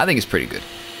know, I think it's pretty good.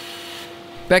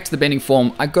 Back to the bending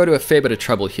form, I go to a fair bit of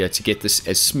trouble here to get this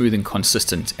as smooth and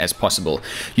consistent as possible.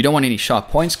 You don't want any sharp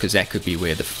points because that could be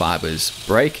where the fibers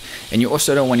break, and you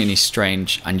also don't want any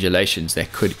strange undulations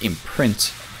that could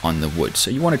imprint on the wood.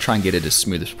 So you want to try and get it as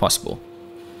smooth as possible.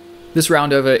 This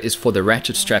roundover is for the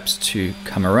ratchet straps to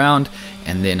come around,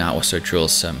 and then I also drill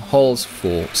some holes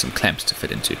for some clamps to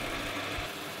fit into.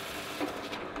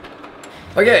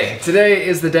 Okay, today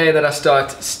is the day that I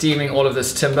start steaming all of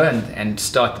this timber and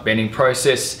start the bending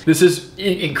process. This is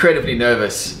incredibly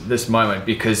nervous, this moment,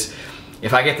 because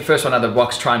if I get the first one out of the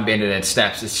box, try and bend it and it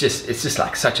snaps, it's just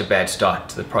like such a bad start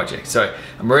to the project. So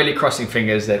I'm really crossing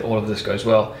fingers that all of this goes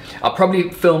well. I'll probably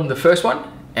film the first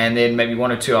one and then maybe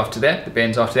one or two after that, the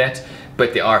bends after that,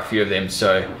 but there are a few of them,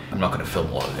 so I'm not going to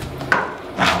film all of them.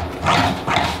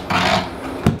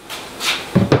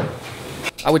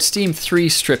 I would steam 3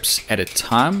 strips at a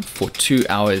time for 2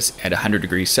 hours at 100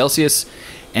 degrees Celsius.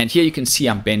 And here you can see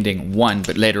I'm bending 1,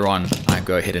 but later on I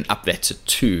go ahead and up that to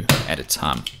 2 at a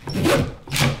time.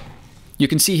 You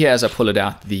can see here as I pull it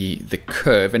out the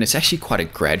curve, and it's actually quite a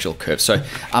gradual curve. So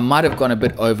I might have gone a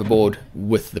bit overboard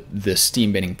with the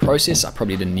steam bending process. I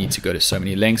probably didn't need to go to so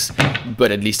many lengths,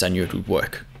 but at least I knew it would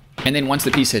work. And then once the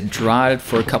piece had dried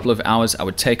for a couple of hours, I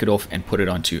would take it off and put it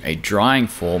onto a drying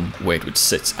form where it would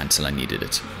sit until I needed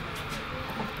it.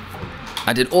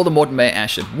 I did all the Moreton Bay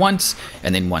ash at once,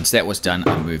 and then once that was done,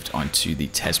 I moved on to the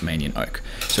Tasmanian oak.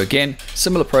 So again,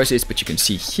 similar process, but you can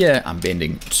see here I'm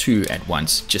bending 2 at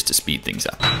once just to speed things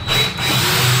up.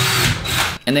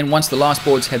 And then once the last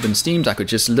boards had been steamed, I could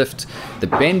just lift the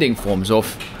bending forms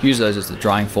off, use those as the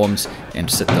drying forms, and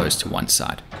sit those to one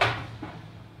side.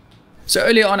 So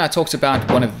earlier on I talked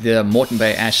about one of the Moreton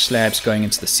Bay ash slabs going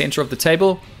into the center of the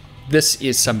table. This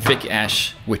is some Vic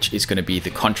ash, which is going to be the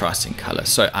contrasting color.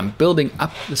 So I'm building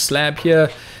up the slab here,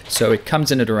 so it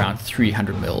comes in at around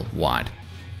 300 mil wide.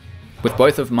 With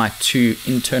both of my 2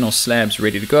 internal slabs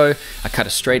ready to go, I cut a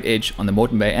straight edge on the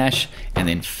Moreton Bay ash and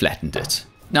then flattened it.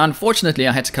 Now, unfortunately,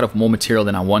 I had to cut off more material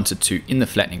than I wanted to in the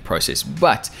flattening process,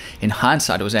 but in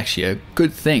hindsight, it was actually a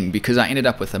good thing because I ended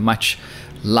up with a much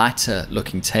lighter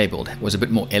looking table. It was a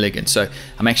bit more elegant. So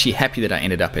I'm actually happy that I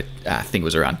ended up at, I think it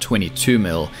was around 22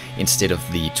 mil instead of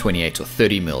the 28 or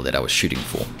 30 mil that I was shooting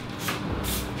for.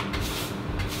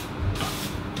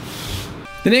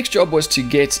 The next job was to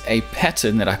get a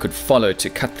pattern that I could follow to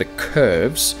cut the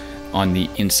curves on the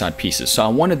inside pieces. So I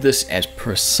wanted this as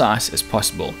precise as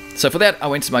possible. So for that, I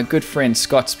went to my good friend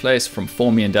Scott's place from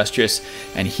Formy Industrious,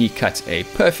 and he cut a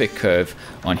perfect curve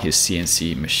on his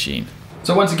CNC machine.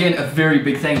 So once again, a very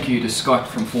big thank you to Scott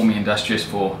from Formy Industrious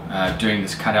for doing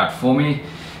this cutout for me.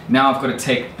 Now I've got to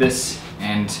take this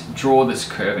and draw this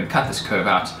curve and cut this curve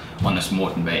out on this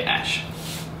Moreton Bay ash.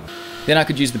 Then I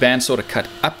could use the bandsaw to cut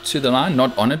up to the line,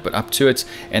 not on it, but up to it,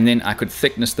 and then I could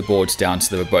thickness the boards down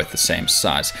so they were both the same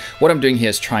size. What I'm doing here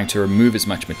is trying to remove as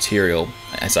much material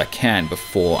as I can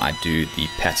before I do the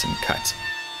pattern cut.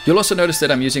 You'll also notice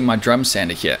that I'm using my drum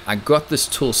sander here. I got this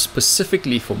tool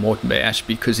specifically for Moreton Bay Ash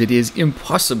because it is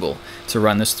impossible to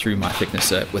run this through my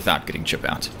thicknesser without getting chip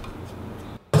out.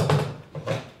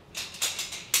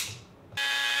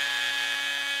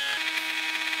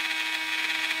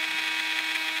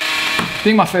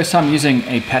 Being my first time using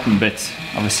a pattern bit,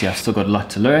 obviously I've still got a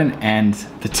lot to learn, and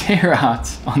the tear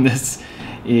out on this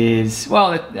is,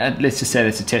 well, let's just say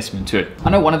that's a testament to it.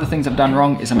 I know one of the things I've done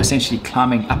wrong is I'm essentially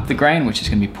climbing up the grain, which is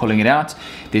going to be pulling it out.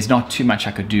 There's not too much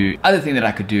I could do. Other thing that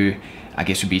I could do, I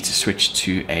guess, would be to switch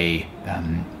to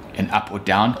an up or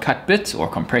down cut bit or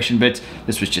compression bit.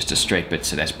 This was just a straight bit,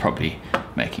 so that's probably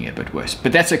making it a bit worse.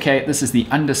 But that's okay. This is the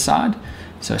underside,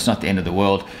 so it's not the end of the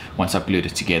world. Once I've glued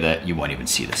it together, you won't even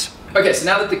see this. Okay, so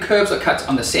now that the curves are cut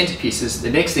on the center pieces,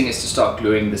 the next thing is to start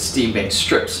gluing the steam bent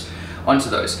strips onto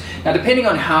those. Now, depending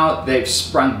on how they've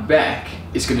sprung back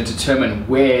is going to determine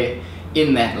where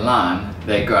in that line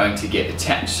they're going to get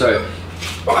attached. So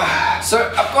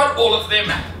I've got all of them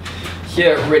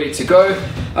here ready to go.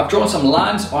 I've drawn some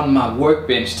lines on my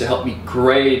workbench to help me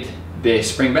grade their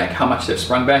spring back, how much they've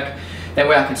sprung back. That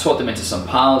way I can sort them into some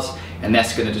piles, and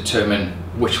that's going to determine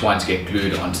which ones get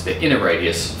glued onto the inner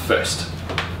radius first.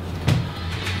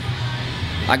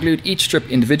 I glued each strip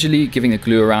individually, giving the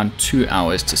glue around 2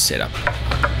 hours to set up.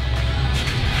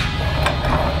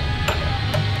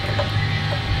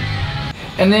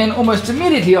 And then almost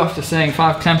immediately after saying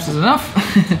 5 clamps is enough,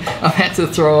 I've had to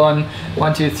throw on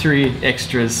 1, 2, 3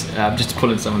 extras just to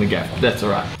pull in some of the gap. That's all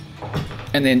right.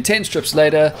 And then 10 strips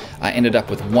later, I ended up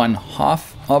with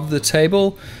 1/2 of the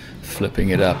table. Flipping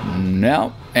it up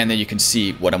now, and then you can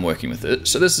see what I'm working with.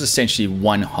 So this is essentially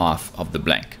 1/2 of the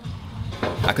blank.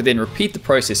 I could then repeat the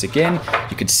process again.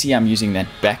 You can see I'm using that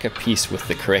backer piece with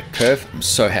the correct curve. I'm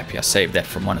so happy I saved that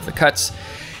from one of the cuts.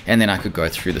 And then I could go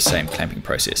through the same clamping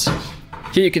process.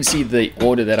 Here you can see the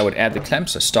order that I would add the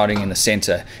clamps, so starting in the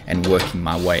center and working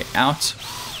my way out.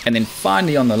 And then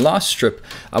finally on the last strip,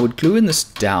 I would glue in this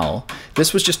dowel.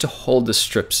 This was just to hold the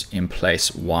strips in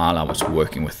place while I was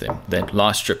working with them. That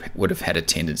last strip would have had a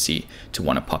tendency to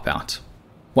want to pop out.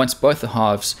 Once both the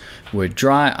halves were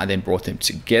dry, I then brought them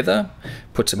together,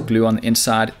 put some glue on the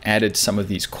inside, added some of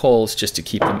these coils just to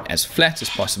keep them as flat as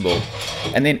possible,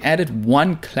 and then added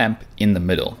 1 clamp in the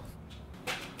middle.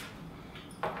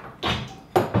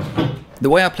 The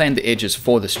way I planned the edges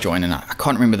for this joint, and I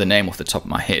can't remember the name off the top of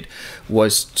my head,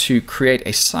 was to create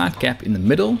a side gap in the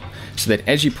middle so that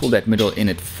as you pull that middle in,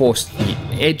 it forced the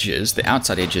edges, the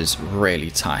outside edges, really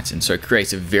tight, and so it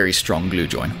creates a very strong glue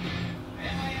joint.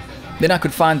 Then I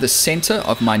could find the center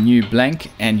of my new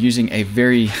blank, and using a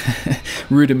very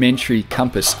rudimentary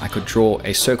compass, I could draw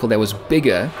a circle that was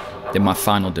bigger than my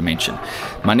final dimension.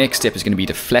 My next step is going to be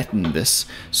to flatten this,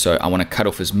 so I want to cut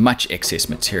off as much excess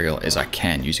material as I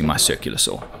can using my circular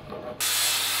saw.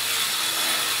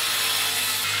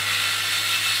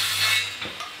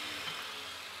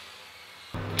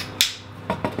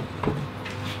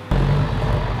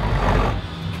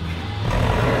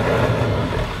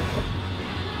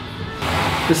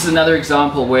 This is another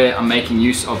example where I'm making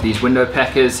use of these window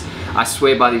packers. I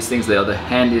swear by these things, they are the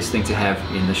handiest thing to have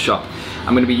in the shop.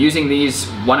 I'm going to be using these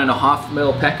 1.5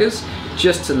 mil packers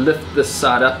just to lift this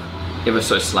side up ever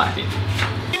so slightly.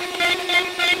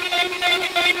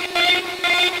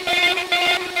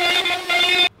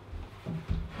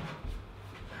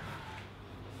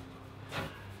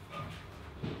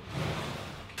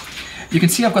 You can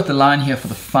see I've got the line here for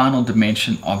the final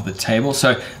dimension of the table, so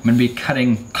I'm going to be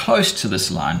cutting close to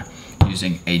this line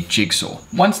using a jigsaw.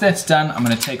 Once that's done, I'm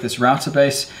going to take this router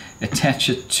base, attach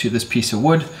it to this piece of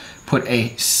wood, put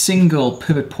a single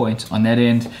pivot point on that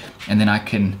end, and then I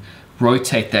can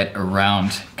rotate that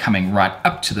around, coming right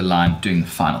up to the line, doing the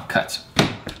final cut.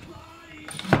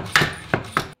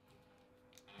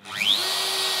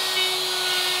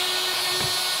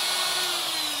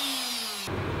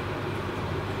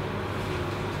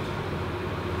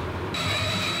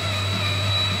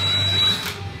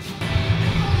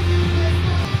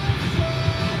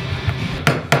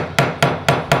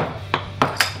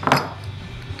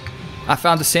 I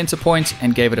found the center point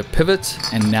and gave it a pivot,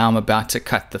 and now I'm about to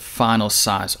cut the final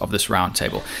size of this round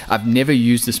table. I've never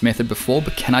used this method before,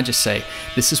 but can I just say,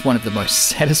 this is one of the most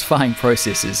satisfying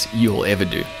processes you'll ever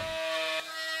do.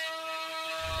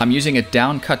 I'm using a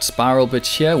down cut spiral bit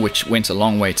here, which went a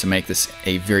long way to make this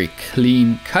a very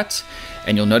clean cut,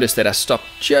 and you'll notice that I stopped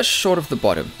just short of the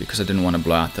bottom because I didn't want to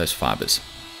blow out those fibers.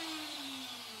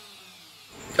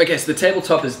 Okay, so the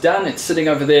tabletop is done. It's sitting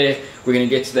over there. We're going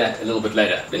to get to that a little bit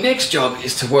later. The next job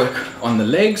is to work on the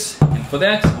legs. And for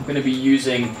that, I'm going to be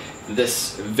using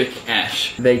this Vic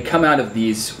Ash. They come out of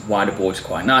these wider boards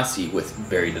quite nicely with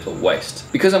very little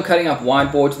waste. Because I'm cutting up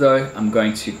wide boards though, I'm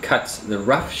going to cut the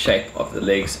rough shape of the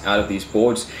legs out of these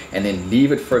boards and then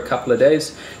leave it for a couple of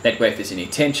days. That way if there's any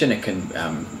tension, it can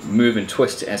move and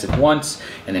twist as it wants.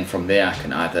 And then from there, I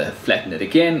can either flatten it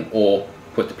again or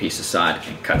put the piece aside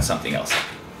and cut something else.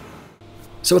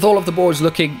 So with all of the boards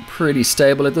looking pretty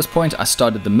stable at this point, I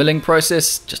started the milling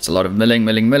process. Just a lot of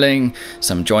milling,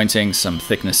 some jointing, some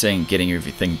thicknessing, getting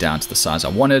everything down to the size I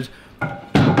wanted.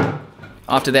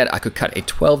 After that, I could cut a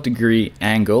 12-degree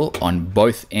angle on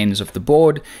both ends of the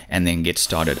board and then get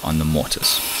started on the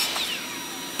mortise.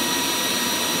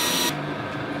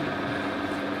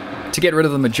 To get rid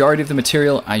of the majority of the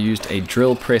material, I used a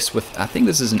drill press with, I think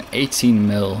this is an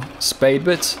 18mm spade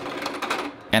bit.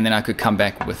 And then I could come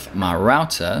back with my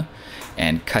router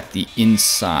and cut the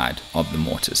inside of the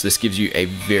mortise. This gives you a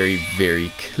very,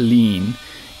 very clean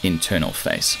internal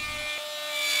face.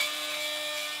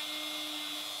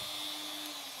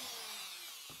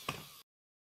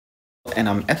 And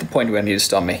I'm at the point where I need to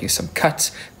start making some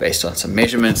cuts based on some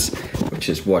measurements, which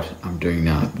is what I'm doing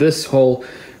now. This whole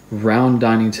round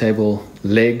dining table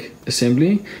leg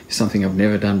assembly is something I've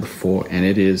never done before, and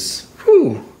it is,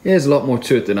 whew, there's a lot more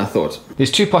to it than I thought. There's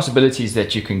two possibilities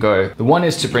that you can go. The one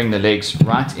is to bring the legs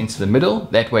right into the middle.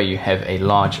 That way you have a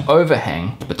large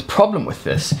overhang. But the problem with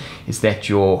this is that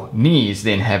your knees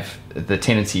then have the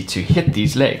tendency to hit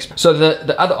these legs. So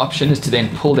the other option is to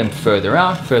then pull them further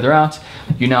out.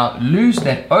 You now lose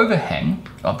that overhang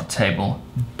of the table,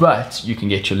 but you can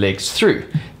get your legs through.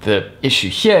 The issue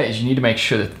here is you need to make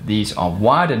sure that these are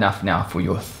wide enough now for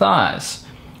your thighs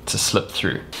to slip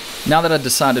through. Now that I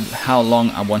decided how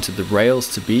long I wanted the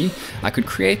rails to be, I could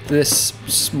create this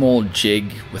small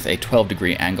jig with a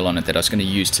 12-degree angle on it that I was going to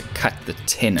use to cut the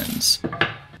tenons.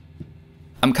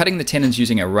 I'm cutting the tenons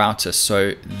using a router,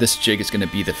 so this jig is going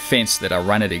to be the fence that I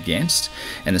run it against,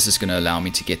 and this is going to allow me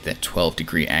to get that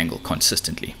 12-degree angle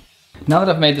consistently. Now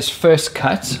that I've made this first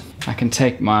cut, I can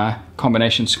take my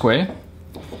combination square,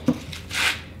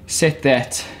 set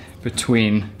that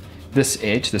between this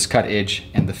edge, this cut edge,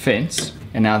 and the fence.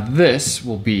 And now this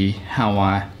will be how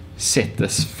I set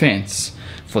this fence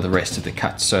for the rest of the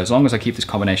cut. So as long as I keep this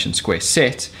combination square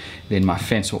set, then my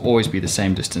fence will always be the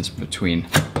same distance between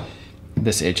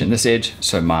this edge and this edge.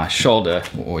 So my shoulder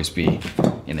will always be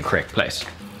in the correct place.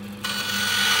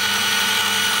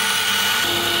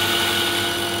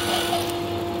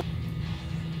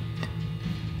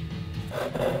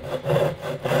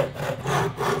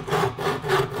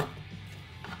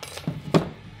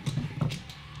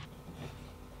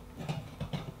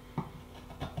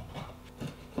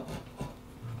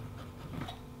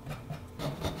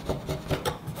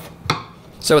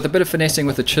 So with a bit of finessing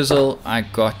with the chisel, I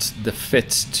got the fit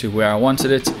to where I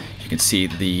wanted it. You can see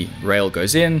the rail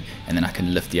goes in, and then I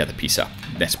can lift the other piece up.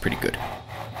 That's pretty good.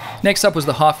 Next up was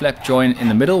the half lap join in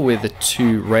the middle where the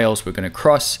two rails were going to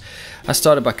cross. I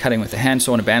started by cutting with a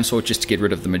handsaw and a bandsaw just to get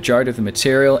rid of the majority of the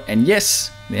material. And yes,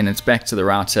 then it's back to the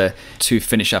router to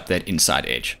finish up that inside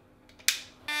edge.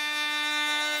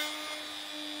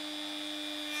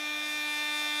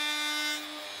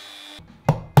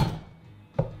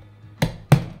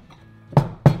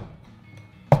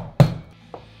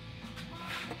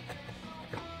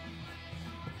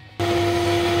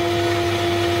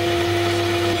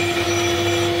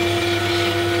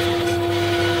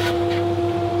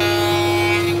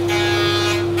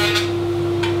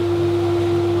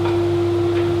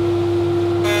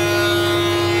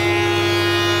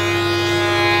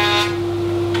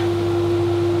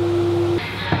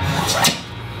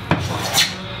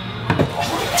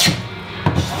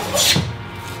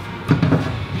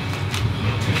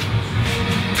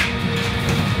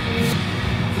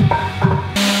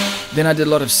 Then I did a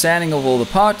lot of sanding of all the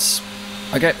parts.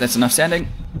 Okay, that's enough sanding.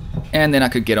 And then I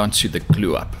could get onto the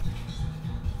glue up.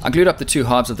 I glued up the two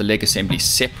halves of the leg assembly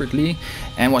separately.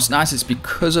 And what's nice is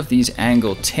because of these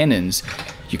angle tenons,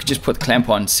 you could just put the clamp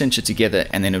on, cinch it together,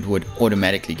 and then it would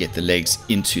automatically get the legs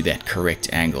into that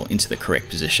correct angle, into the correct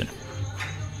position.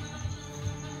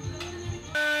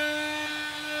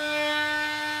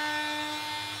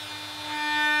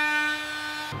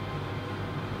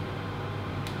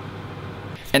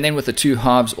 And then with the two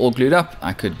halves all glued up,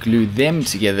 I could glue them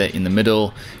together in the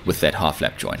middle with that half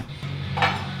lap join.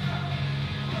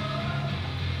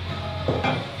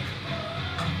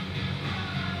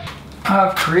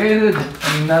 I've created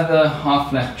another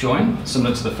half lap join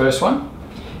similar to the first one.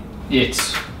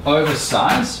 It's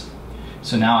oversized,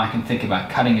 So now I can think about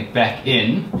cutting it back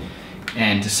in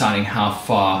and deciding how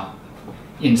far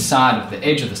inside of the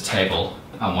edge of this table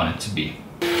I want it to be.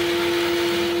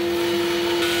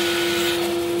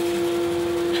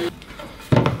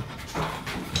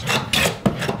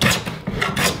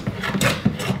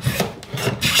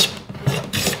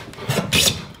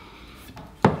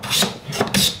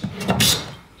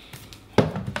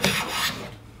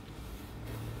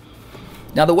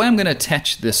 Now the way I'm going to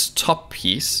attach this top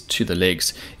piece to the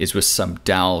legs is with some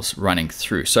dowels running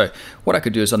through. So what I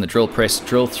could do is on the drill press,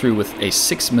 drill through with a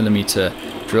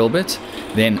 6mm drill bit,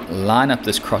 then line up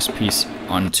this cross piece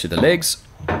onto the legs,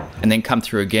 and then come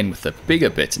through again with a bigger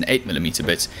bit, an 8mm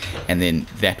bit, and then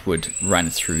that would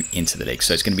run through into the legs.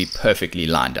 So it's going to be perfectly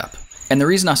lined up. And the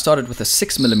reason I started with a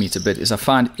 6mm bit is I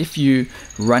find if you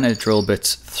run a drill bit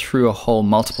through a hole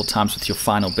multiple times with your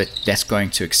final bit, that's going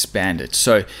to expand it.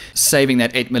 So saving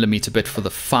that 8mm bit for the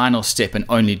final step and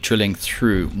only drilling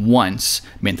through once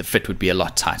meant the fit would be a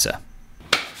lot tighter.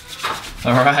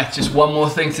 All right, just one more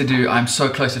thing to do. I'm so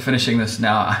close to finishing this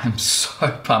now. I'm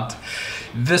so pumped.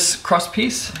 This cross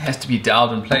piece has to be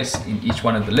doweled in place in each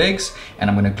one of the legs, and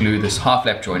I'm going to glue this half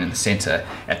lap joint in the center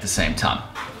at the same time.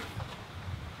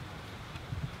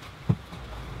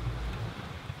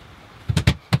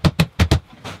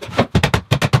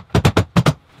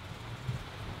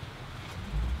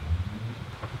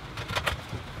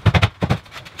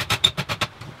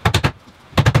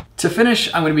 To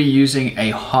finish, I'm going to be using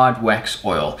a hard wax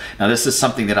oil. Now this is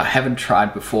something that I haven't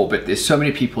tried before, but there's so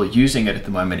many people using it at the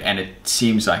moment and it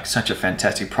seems like such a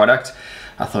fantastic product.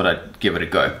 I thought I'd give it a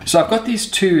go. So I've got these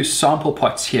two sample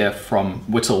pots here from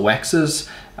Whittle Waxes.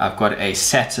 I've got a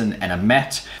satin and a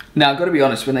matte. Now I've got to be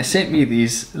honest, when they sent me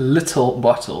these little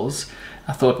bottles,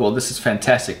 I thought, well, this is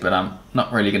fantastic, but I'm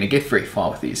not really going to get very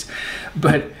far with these.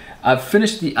 But I've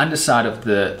finished the underside of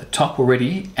the top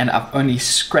already and I've only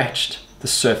scratched the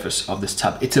surface of this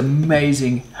tub. It's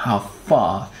amazing how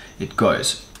far it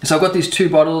goes. So I've got these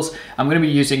two bottles. I'm going to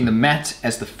be using the matte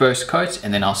as the first coat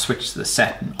and then I'll switch to the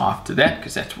satin after that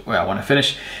because that's where I want to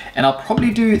finish. And I'll probably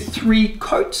do 3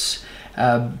 coats,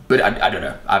 but I don't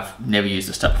know. I've never used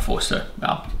this stuff before, so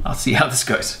I'll see how this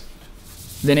goes.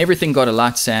 Then everything got a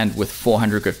light sand with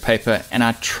 400 grit paper, and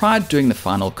I tried doing the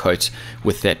final coat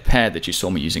with that pad that you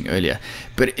saw me using earlier,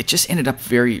 but it just ended up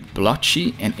very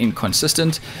blotchy and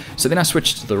inconsistent. So then I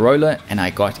switched to the roller and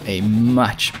I got a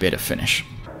much better finish.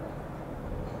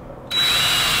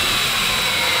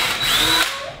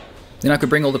 Then I could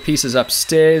bring all the pieces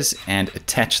upstairs and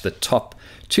attach the top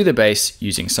to the base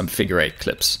using some figure-8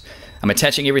 clips. I'm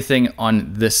attaching everything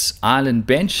on this island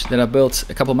bench that I built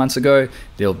a couple months ago.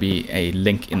 There'll be a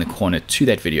link in the corner to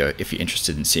that video if you're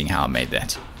interested in seeing how I made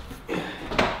that.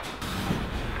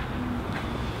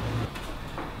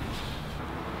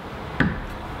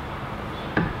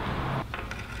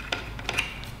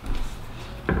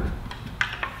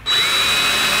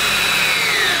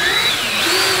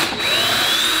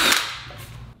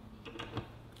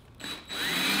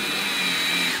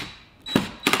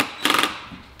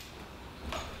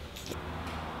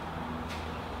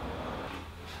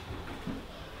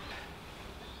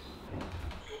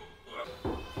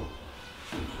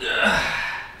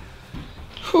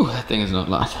 Whew, that thing is not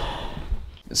light.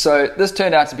 So this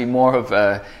turned out to be more of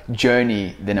a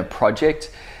journey than a project.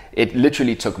 It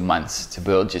literally took months to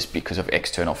build just because of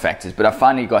external factors, but I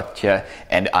finally got here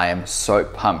and I am so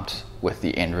pumped with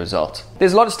the end result.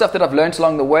 There's a lot of stuff that I've learned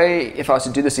along the way. If I was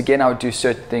to do this again, I would do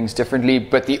certain things differently,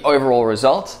 but the overall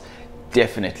result,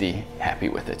 definitely happy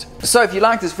with it. So if you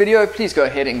like this video, please go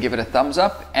ahead and give it a thumbs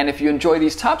up. And if you enjoy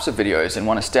these types of videos and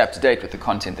want to stay up to date with the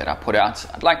content that I put out,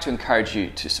 I'd like to encourage you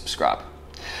to subscribe.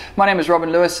 My name is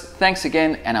Robin Lewis. Thanks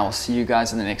again, and I will see you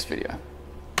guys in the next video.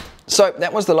 So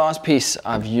that was the last piece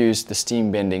I've used the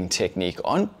steam bending technique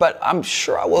on, but I'm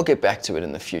sure I will get back to it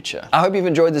in the future. I hope you've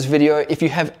enjoyed this video. If you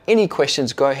have any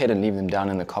questions, go ahead and leave them down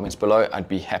in the comments below. I'd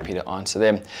be happy to answer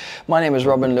them. My name is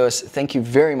Robin Lewis. Thank you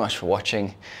very much for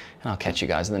watching, and I'll catch you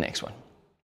guys in the next one.